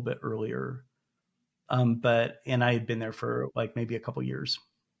was a little bit earlier. And I had been there for like maybe a couple years.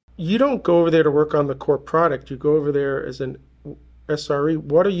 You don't go over there to work on the core product. You go over there as an SRE.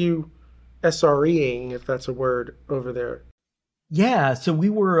 What are you SREing, if that's a word, over there? Yeah, so we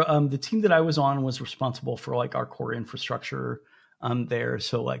were the team that I was on was responsible for like our core infrastructure. there.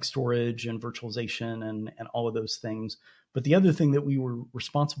 So like storage and virtualization and all of those things. But the other thing that we were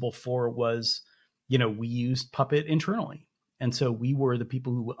responsible for was, we used Puppet internally. And so we were the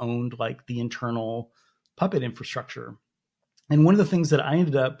people who owned like the internal Puppet infrastructure. And one of the things that I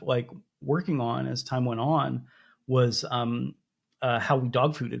ended up like working on as time went on was how we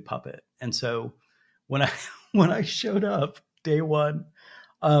dog fooded Puppet. And so when I showed up day one,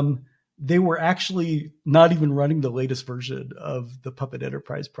 they were actually not even running the latest version of the Puppet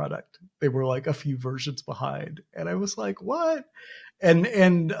Enterprise product. They were like a few versions behind. And I was like, what? And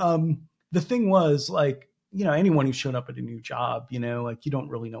the thing was like, anyone who's shown up at a new job, like you don't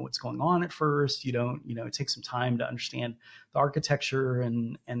really know what's going on at first. You don't, it takes some time to understand the architecture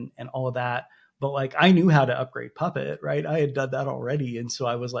and all of that. But like, I knew how to upgrade Puppet, right? I had done that already. And so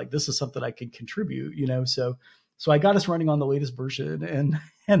I was like, this is something I can contribute, so I got us running on the latest version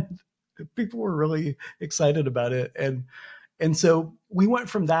and people were really excited about it. And so we went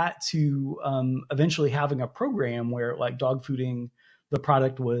from that to eventually having a program where like dog fooding the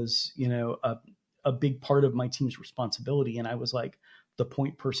product was, a big part of my team's responsibility. And I was like the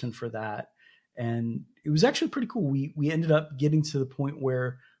point person for that. And it was actually pretty cool. We ended up getting to the point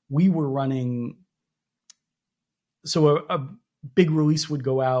where we were running. So a big release would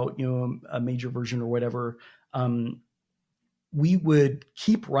go out, a major version or whatever. We would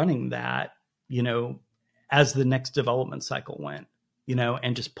keep running that, as the next development cycle went,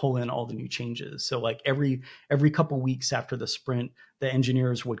 and just pull in all the new changes. So like every couple of weeks after the sprint, the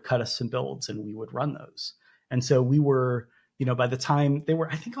engineers would cut us some builds and we would run those. And so we were, by the time they were,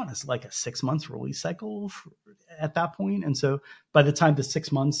 I think on like a 6 month release cycle at that point. And so by the time the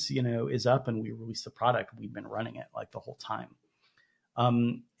 6 months, is up and we release the product, we've been running it like the whole time.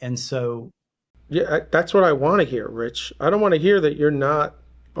 And so. Yeah, that's what I want to hear, Rich. I don't want to hear that you're not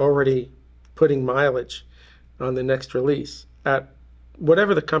already putting mileage on the next release at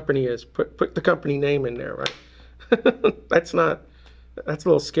whatever the company is. Put the company name in there, right? That's a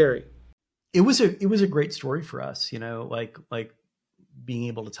little scary. It was a great story for us, like being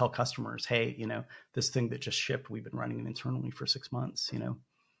able to tell customers, hey, this thing that just shipped, we've been running it internally for 6 months,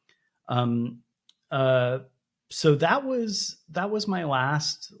 So that was my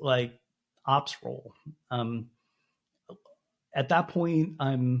last like ops role. At that point,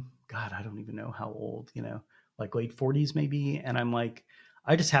 I don't even know how old, like late 40s maybe. And I'm like,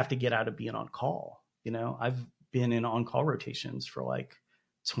 I just have to get out of being on call. I've been in on-call rotations for like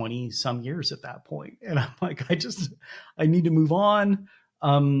 20 some years at that point. And I'm like, I need to move on.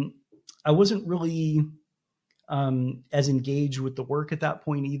 I wasn't really as engaged with the work at that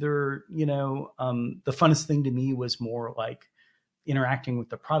point either. The funnest thing to me was more like interacting with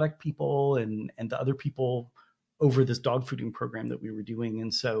the product people and the other people over this dog fooding program that we were doing.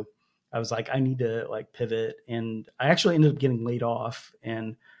 And so I was like, I need to like pivot. And I actually ended up getting laid off.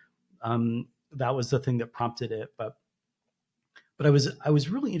 And that was the thing that prompted it. But I was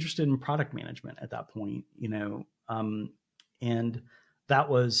really interested in product management at that point, and that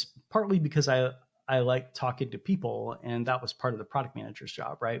was partly because I like talking to people, and that was part of the product manager's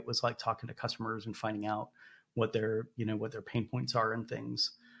job, right? Was like talking to customers and finding out what their pain points are and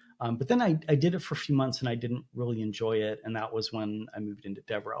things. But then I did it for a few months and I didn't really enjoy it. And that was when I moved into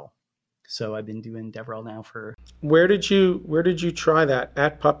DevRel. So I've been doing DevRel now for. Where did you try that?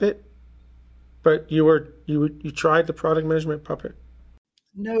 At Puppet? But you tried the product management Puppet?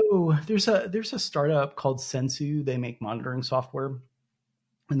 No, there's a startup called Sensu. They make monitoring software.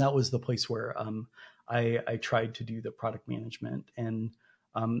 And that was the place where I tried to do the product management. And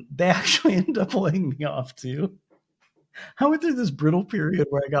they actually ended up laying me off too. I went through this brittle period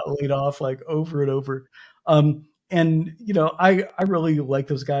where I got laid off like over and over. And, I really like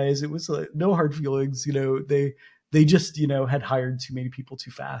those guys. It was no hard feelings. They just, had hired too many people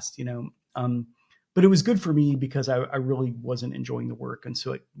too fast, but it was good for me because I really wasn't enjoying the work. And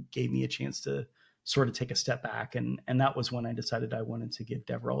so it gave me a chance to sort of take a step back. And that was when I decided I wanted to give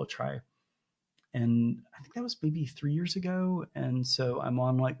DevRel a try. And I think that was maybe 3 years ago. And so I'm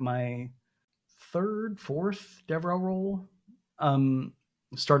on like my fourth DevRel role.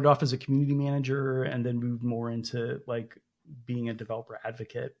 Started off as a community manager and then moved more into like being a developer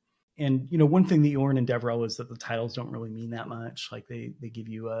advocate. And, one thing that you learn in DevRel is that the titles don't really mean that much. Like they give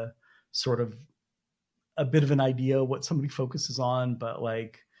you a sort of a bit of an idea what somebody focuses on, but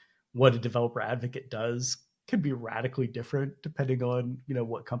like what a developer advocate does can be radically different depending on,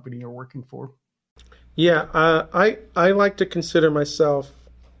 what company you're working for. Yeah. I like to consider myself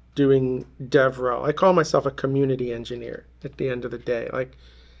doing DevRel. I call myself a community engineer at the end of the day. Like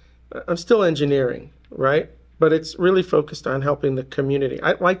I'm still engineering, right? But it's really focused on helping the community.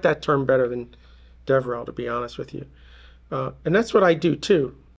 I like that term better than DevRel, to be honest with you. And that's what I do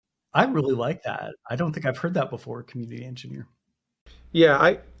too. I really like that. I don't think I've heard that before, community engineer.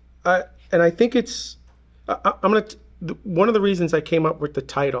 Yeah, and I think it's I'm gonna one of the reasons I came up with the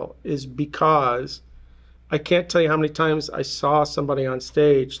title is because I can't tell you how many times I saw somebody on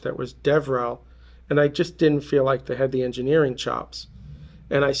stage that was DevRel, and I just didn't feel like they had the engineering chops,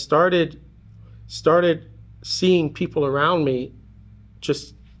 and I started seeing people around me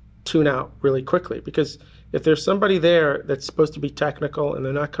just tune out really quickly, because if there's somebody there that's supposed to be technical and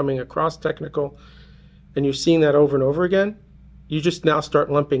they're not coming across technical, and you're seeing that over and over again, you just now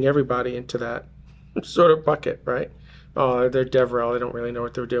start lumping everybody into that sort of bucket, right? Oh, they're DevRel, they don't really know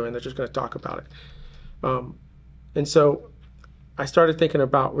what they're doing, they're just going to talk about it. And so I started thinking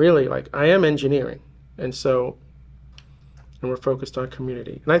about, really, like, I am engineering, and we're focused on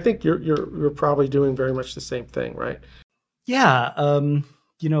community. And I think you're probably doing very much the same thing, right? Yeah. A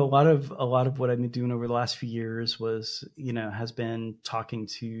lot of what I've been doing over the last few years was, has been talking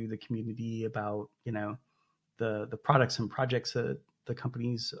to the community about, the products and projects that the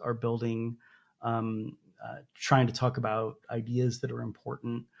companies are building, trying to talk about ideas that are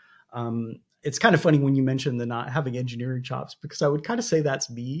important. It's kind of funny when you mentioned the not having engineering chops, because I would kind of say that's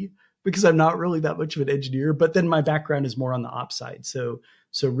me, because I'm not really that much of an engineer, but then my background is more on the ops side. So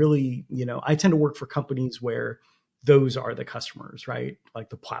really, I tend to work for companies where those are the customers, right? Like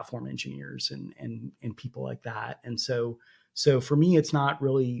the platform engineers and people like that. And so for me, it's not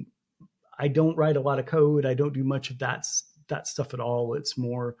really, I don't write a lot of code. I don't do much of that stuff at all. It's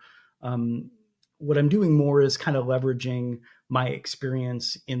more, what I'm doing more is kind of leveraging my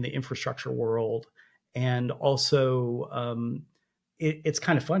experience in the infrastructure world. And also, it's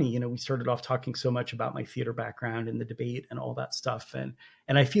kind of funny, we started off talking so much about my theater background and the debate and all that stuff. And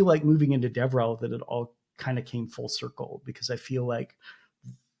I feel like moving into DevRel, that it all kind of came full circle, because I feel like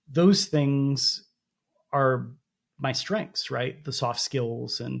those things are my strengths, right? The soft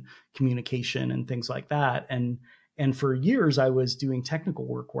skills and communication and things like that. And for years I was doing technical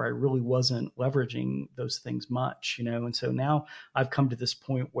work where I really wasn't leveraging those things much, and so now I've come to this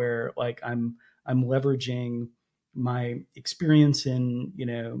point where, like, I'm leveraging my experience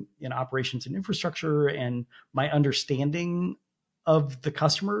in operations and infrastructure, and my understanding of the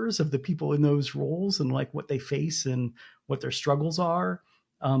customers, of the people in those roles, and like what they face and what their struggles are,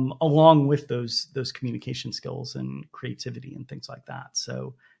 along with those communication skills and creativity and things like that.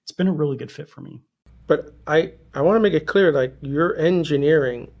 So it's been a really good fit for me. But I want to make it clear, like, you're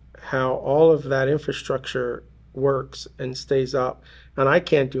engineering how all of that infrastructure works and stays up. And I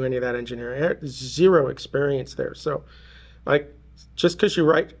can't do any of that engineering. I have zero experience there. So, like, just because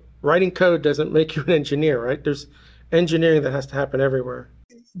you writing code doesn't make you an engineer, right? There's engineering that has to happen everywhere.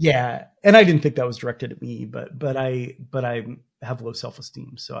 Yeah. And I didn't think that was directed at me, but I have low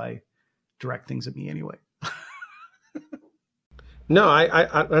self-esteem, so I direct things at me anyway. No, I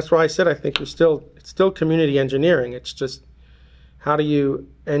that's why I said I think it's still community engineering. It's just, how do you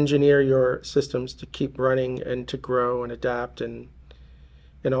engineer your systems to keep running and to grow and adapt and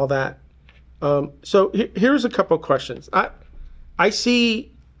all that. So here's a couple of questions. I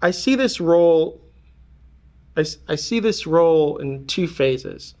see this role. I see this role in two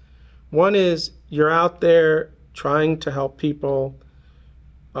phases. One is you're out there trying to help people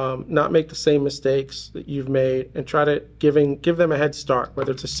not make the same mistakes that you've made, and try to give them a head start,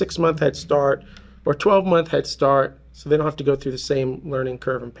 whether it's a 6-month head start or 12-month head start, so they don't have to go through the same learning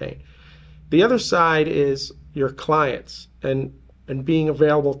curve and pain. The other side is your clients and being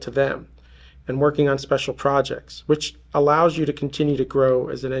available to them and working on special projects, which allows you to continue to grow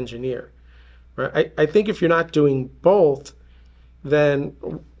as an engineer. Right? I think if you're not doing both, then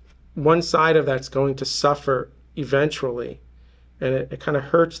one side of that's going to suffer eventually, and it kind of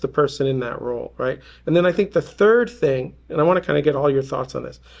hurts the person in that role, right? And then I think the third thing, and I want to kind of get all your thoughts on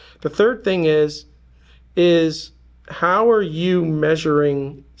this. The third thing is how are you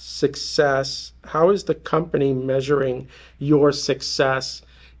measuring success? How is the company measuring your success?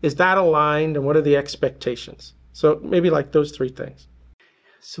 Is that aligned, and what are the expectations? So maybe like those three things.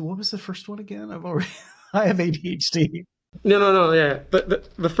 So what was the first one again? I have ADHD. No. Yeah.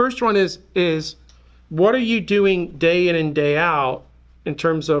 The first one is what are you doing day in and day out in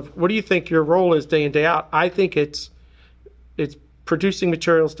terms of what do you think your role is day in, day out? I think it's producing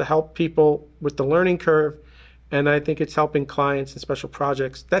materials to help people with the learning curve, and I think it's helping clients and special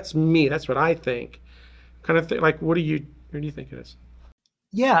projects. That's me. That's what I think. Kind of think, like, what do you think it is?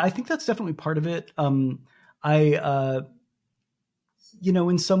 Yeah, I think that's definitely part of it. In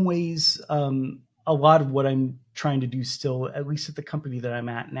some ways, a lot of what I'm trying to do still, at least at the company that I'm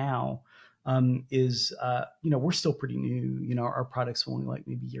at now, is, we're still pretty new. Our product's only like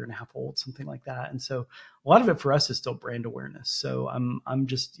maybe a year and a half old, something like that. And so a lot of it for us is still brand awareness. So I'm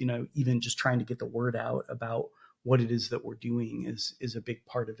just, even just trying to get the word out about what it is that we're doing is a big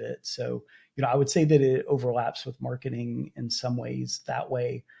part of it. So, I would say that it overlaps with marketing in some ways that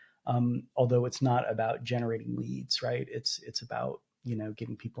way. Although it's not about generating leads, right? It's about,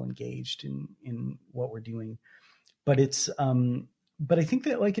 getting people engaged in what we're doing. But but I think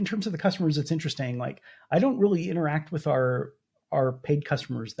that like in terms of the customers, it's interesting. Like I don't really interact with our paid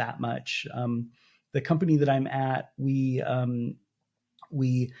customers that much. The company that I'm at, we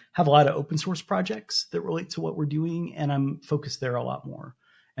have a lot of open source projects that relate to what we're doing, and I'm focused there a lot more.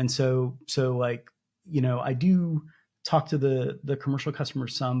 And so like, I do talk to the commercial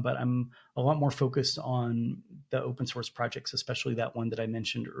customers some, but I'm a lot more focused on the open source projects, especially that one that I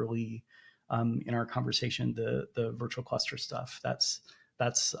mentioned early in our conversation, the virtual cluster stuff. That's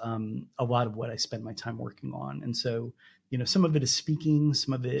a lot of what I spend my time working on. And so, some of it is speaking,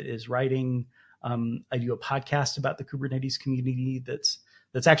 some of it is writing. I do a podcast about the Kubernetes community.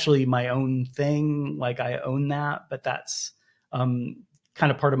 That's actually my own thing. Like I own that, but that's kind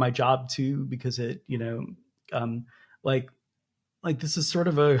of part of my job too, because it, like this is sort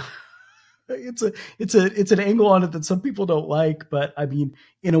of it's an angle on it that some people don't like, but I mean,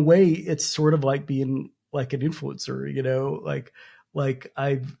 in a way it's sort of like being like an influencer, like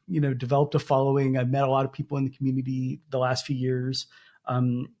I've, developed a following. I've met a lot of people in the community the last few years.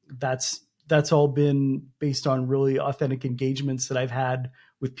 That's all been based on really authentic engagements that I've had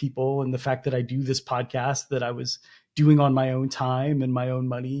with people, and the fact that I do this podcast that I was doing on my own time and my own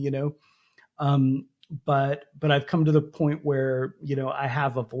money, but I've come to the point where, I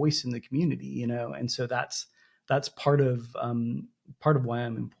have a voice in the community, and so that's part of why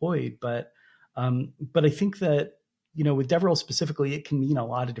I'm employed. But I think that, with DevRel specifically, it can mean a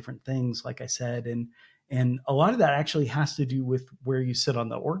lot of different things, like I said, and a lot of that actually has to do with where you sit on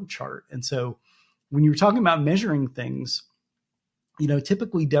the org chart. And so when you're talking about measuring things,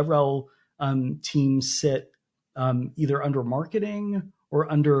 typically DevRel teams sit either under marketing or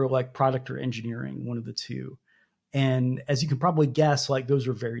under like product or engineering, one of the two. And as you can probably guess, like those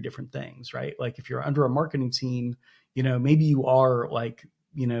are very different things, right? Like if you're under a marketing team, maybe you are like,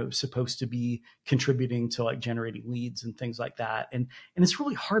 supposed to be contributing to like generating leads and things like that. And it's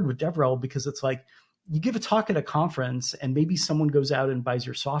really hard with DevRel because it's like you give a talk at a conference and maybe someone goes out and buys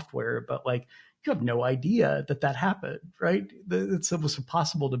your software, but like you have no idea that happened, right? It's almost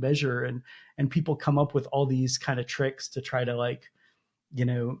impossible to measure. And people come up with all these kind of tricks to try to like,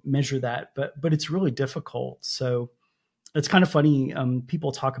 measure that, but it's really difficult. So it's kind of funny.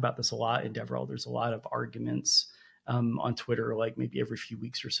 People talk about this a lot in DevRel. There's a lot of arguments on Twitter, like maybe every few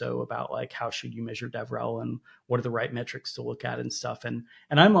weeks or so, about like how should you measure DevRel and what are the right metrics to look at and stuff. And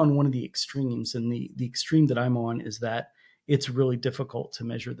I'm on one of the extremes, and the extreme that I'm on is that it's really difficult to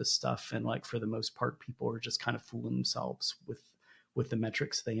measure this stuff. And like for the most part, people are just kind of fooling themselves with the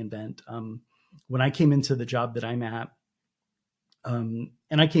metrics they invent. When I came into the job that I'm at, and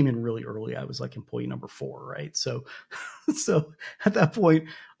I came in really early. I was like employee number 4, right? So at that point,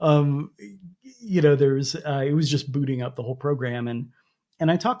 there's it was just booting up the whole program, and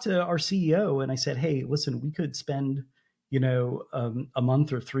I talked to our CEO and I said, hey, listen, we could spend a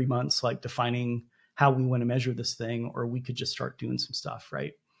month or 3 months like defining how we want to measure this thing, or we could just start doing some stuff,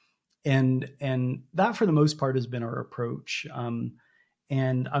 right? And that for the most part has been our approach.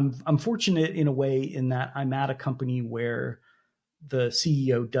 And I'm fortunate in a way in that I'm at a company where the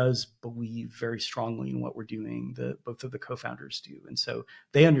CEO does believe very strongly in what we're doing. Both of the co-founders do. And so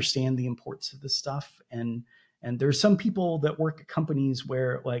they understand the importance of this stuff. And there's some people that work at companies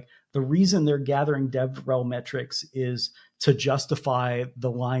where like the reason they're gathering DevRel metrics is to justify the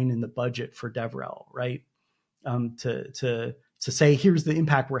line in the budget for DevRel, right? To say, here's the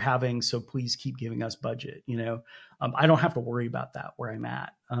impact we're having, so please keep giving us budget. I don't have to worry about that where I'm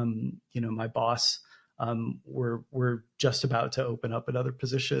at. My boss, we're just about to open up another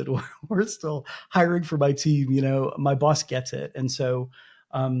position. We're still hiring for my team. My boss gets it. And so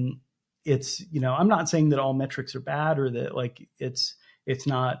it's, I'm not saying that all metrics are bad or that like it's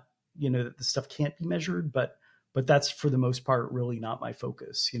not, that the stuff can't be measured, but that's for the most part really not my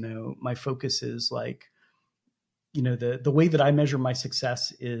focus. My focus is like, the way that I measure my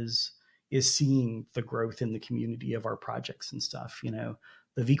success is seeing the growth in the community of our projects and stuff.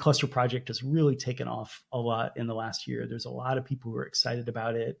 The vCluster project has really taken off a lot in the last year. There's a lot of people who are excited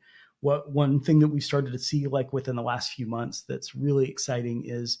about it. One thing that we started to see like within the last few months that's really exciting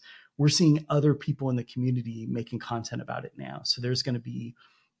is we're seeing other people in the community making content about it now. So there's going to be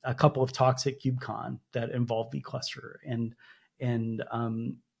a couple of talks at KubeCon that involve vCluster, and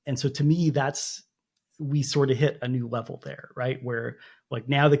so to me, we sort of hit a new level there, right? Where like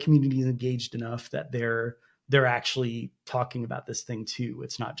now the community is engaged enough that they're actually talking about this thing too.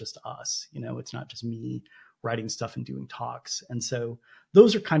 It's not just us, it's not just me writing stuff and doing talks. And so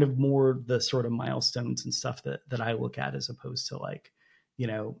those are kind of more the sort of milestones and stuff that I look at, as opposed to like,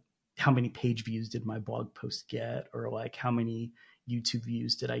 how many page views did my blog post get, or like how many YouTube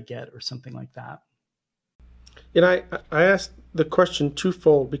views did I get, or something like that. I asked the question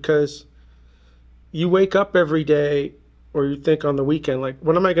twofold, because you wake up every day, or you think on the weekend, like,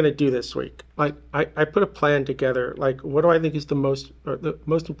 what am I going to do this week? Like, I put a plan together. Like, what do I think is the most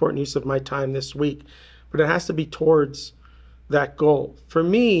important use of my time this week? But it has to be towards that goal. For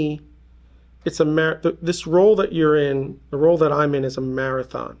me, it's this role that you're in, the role that I'm in, is a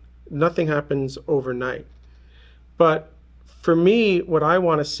marathon. Nothing happens overnight. But for me, what I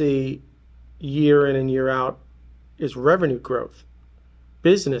want to see year in and year out is revenue growth,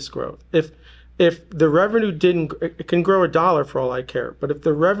 business growth. If the revenue it can grow $1 for all I care, but if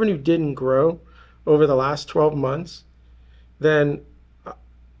the revenue didn't grow over the last 12 months, then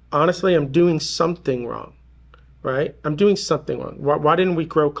honestly, I'm doing something wrong, right? I'm doing something wrong. Why didn't we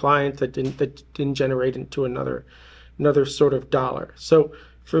grow clients that didn't generate into another sort of dollar? So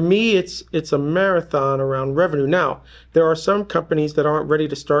for me, it's a marathon around revenue. Now, there are some companies that aren't ready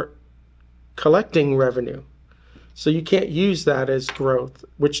to start collecting revenue. So you can't use that as growth,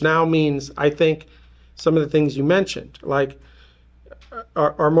 which now means, I think, some of the things you mentioned, like,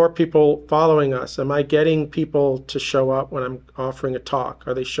 are more people following us? Am I getting people to show up when I'm offering a talk?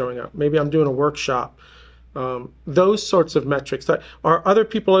 Are they showing up? Maybe I'm doing a workshop. Those sorts of metrics. Are other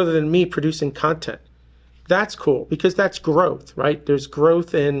people other than me producing content? That's cool, because that's growth, right? There's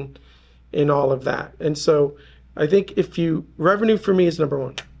growth in all of that. And so I think revenue for me is number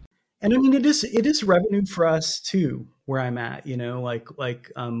one. And I mean, it is revenue for us too, where I'm at,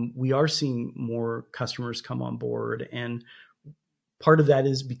 we are seeing more customers come on board, and part of that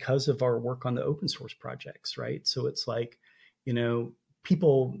is because of our work on the open source projects, right? So it's like,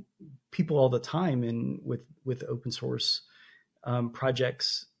 people all the time with open source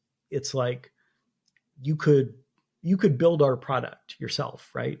projects, it's like you could build our product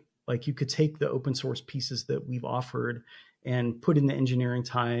yourself, right? Like you could take the open source pieces that we've offered and put in the engineering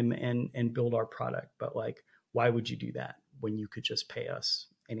time and build our product. But like, why would you do that when you could just pay us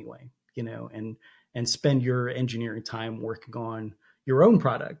anyway, and spend your engineering time working on your own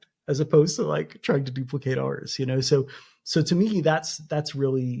product as opposed to like trying to duplicate ours, So to me, that's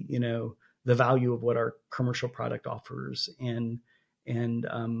really, the value of what our commercial product offers. And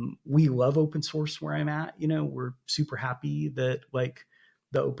we love open source where I'm at. We're super happy that like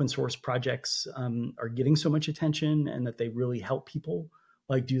the open source projects are getting so much attention, and that they really help people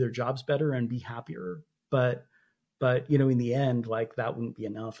like do their jobs better and be happier. But in the end, like that wouldn't be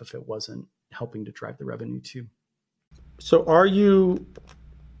enough if it wasn't helping to drive the revenue too. So are you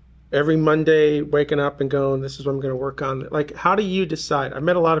every Monday waking up and going, this is what I'm going to work on? Like, how do you decide? I've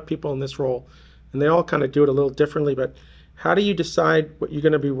met a lot of people in this role, and they all kind of do it a little differently, but how do you decide what you're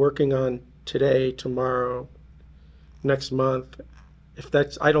going to be working on today, tomorrow, next month?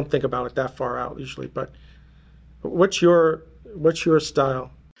 I don't think about it that far out usually, but what's your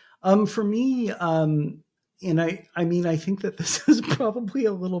style? For me, and I think that this is probably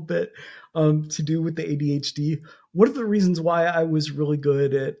a little bit to do with the ADHD. One of the reasons why I was really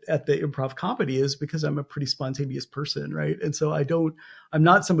good at the improv comedy is because I'm a pretty spontaneous person, right? And so I'm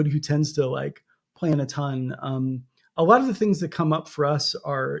not somebody who tends to like plan a ton. A lot of the things that come up for us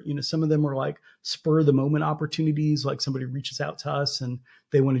are, some of them are like spur of the moment opportunities, like somebody reaches out to us and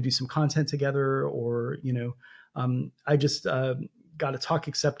they want to do some content together, or, I just got a talk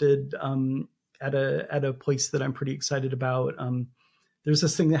accepted at a place that I'm pretty excited about. There's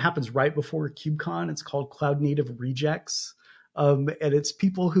this thing that happens right before KubeCon. It's called Cloud Native Rejects. And it's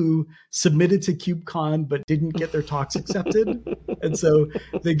people who submitted to KubeCon but didn't get their talks accepted. And so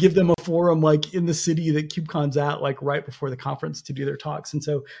they give them a forum like in the city that KubeCon's at, like right before the conference to do their talks. And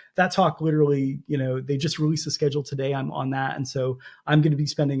so that talk literally, they just released the schedule today. I'm on that. And so I'm going to be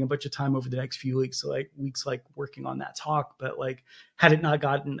spending a bunch of time over the next few weeks, working on that talk. But like, had it not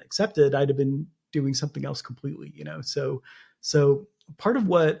gotten accepted, I'd have been doing something else completely, So part of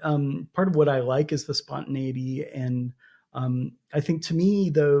what I like is the spontaneity. And I think to me,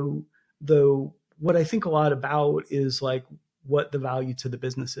 though, what I think a lot about is like what the value to the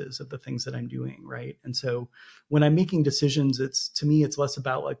business is of the things that I'm doing, right? And so when I'm making decisions, to me, it's less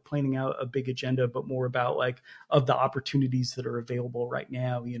about like planning out a big agenda, but more about like of the opportunities that are available right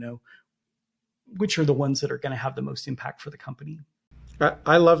now, which are the ones that are going to have the most impact for the company.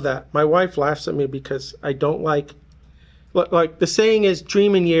 I love that. My wife laughs at me because I don't like like the saying is,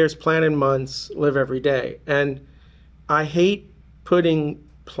 dream in years, plan in months, live every day. And I hate putting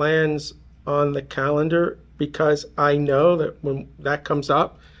plans on the calendar because I know that when that comes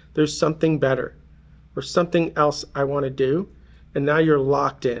up, there's something better or something else I want to do. And now you're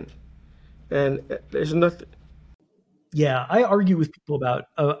locked in. And there's nothing. Yeah, I argue with people about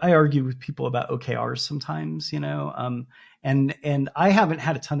OKRs sometimes, and I haven't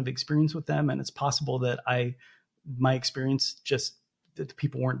had a ton of experience with them, and it's possible that my experience just that the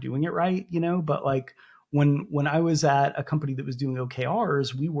people weren't doing it right, but like when I was at a company that was doing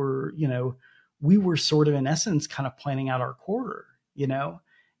OKRs, we were sort of in essence kind of planning out our quarter,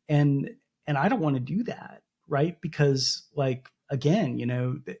 and I don't want to do that, right? Because like, again,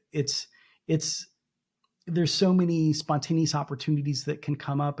 it's there's so many spontaneous opportunities that can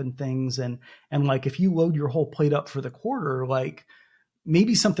come up and things. And like, if you load your whole plate up for the quarter, like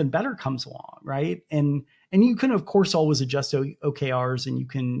maybe something better comes along. Right. And you can of course always adjust OKRs and you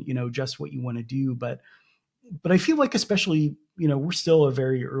can, adjust what you want to do. But I feel like, especially, we're still a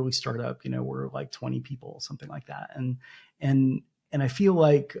very early startup, we're like 20 people, something like that. And I feel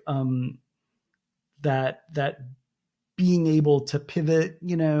like, that being able to pivot,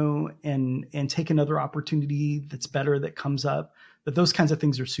 and take another opportunity that's better that comes up, that those kinds of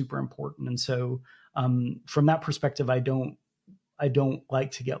things are super important. And so from that perspective, I don't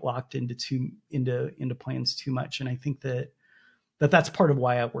like to get locked into plans too much. And I think that's part of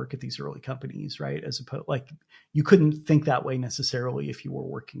why I work at these early companies, right? As opposed, like, you couldn't think that way necessarily if you were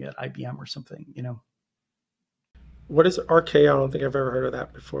working at IBM or something, What is RKO? I don't think I've ever heard of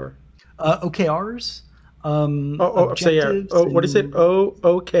that before. OKRs. What is it?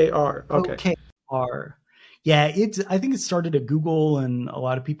 OKR. Okay. OKR. Yeah, I think it started at Google and a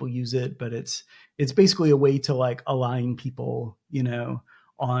lot of people use it, but it's basically a way to like align people,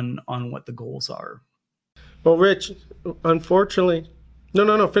 on what the goals are. Well, Rich, unfortunately,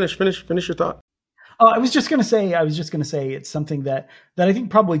 no. Finish your thought. Oh, I was just going to say it's something that I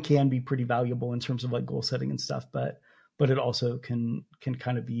think probably can be pretty valuable in terms of like goal setting and stuff, but it also can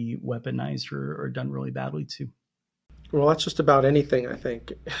kind of be weaponized or done really badly too. Well, that's just about anything, I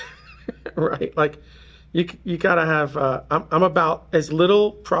think. Right? Like you got to have, I'm about as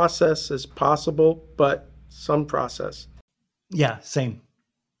little process as possible, but some process. Yeah, same.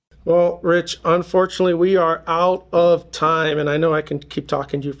 Well, Rich, unfortunately, we are out of time, and I know I can keep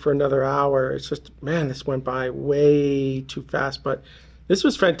talking to you for another hour. It's just, man, this went by way too fast, but this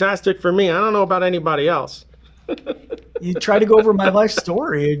was fantastic for me. I don't know about anybody else. You try to go over my life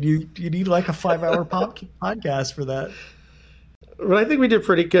story, and you need like a 5-hour podcast for that. But I think we did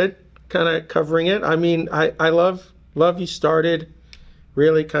pretty good, kind of covering it. I mean, I love you started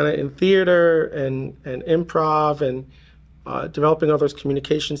really kind of in theater and improv and developing all those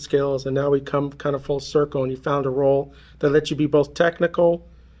communication skills, and now we come kind of full circle, and you found a role that lets you be both technical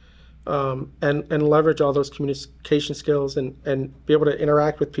and leverage all those communication skills and be able to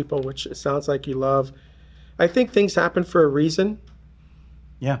interact with people, which it sounds like you love. I think things happen for a reason.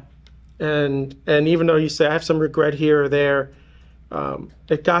 Yeah. And even though you say I have some regret here or there,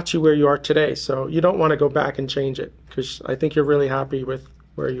 it got you where you are today. So you don't want to go back and change it, because I think you're really happy with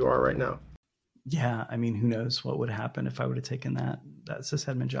where you are right now. Yeah. I mean, who knows what would happen if I would have taken that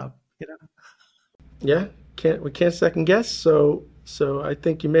sysadmin job, Yeah. We can't second guess. So I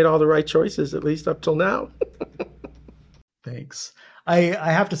think you made all the right choices, at least up till now. Thanks.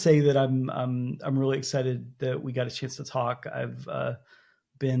 I have to say that I'm really excited that we got a chance to talk. I've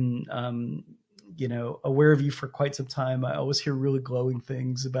been aware of you for quite some time. I always hear really glowing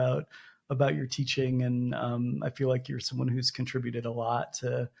things about your teaching, and I feel like you're someone who's contributed a lot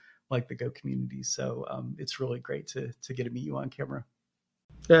to like the Go community. So it's really great to get to meet you on camera.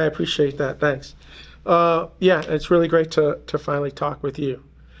 Yeah, I appreciate that. Thanks. It's really great to finally talk with you.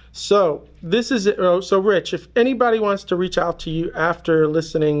 So this is it. So Rich, if anybody wants to reach out to you after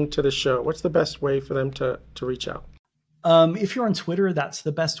listening to the show, what's the best way for them to reach out? If you're on Twitter, that's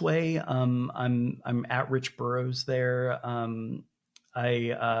the best way. I'm at Rich Burrows there. My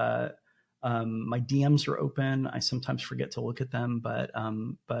DMs are open. I sometimes forget to look at them, but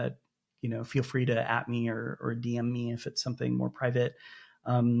feel free to at me or DM me if it's something more private.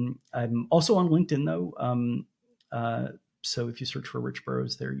 I'm also on LinkedIn though. So if you search for Rich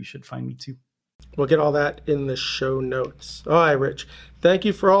Burrows there, you should find me too. We'll get all that in the show notes. All right, Rich. Thank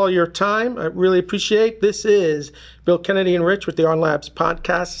you for all your time. I really appreciate. This is Bill Kennedy and Rich with the On Labs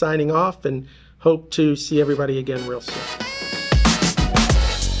podcast signing off, and hope to see everybody again real soon.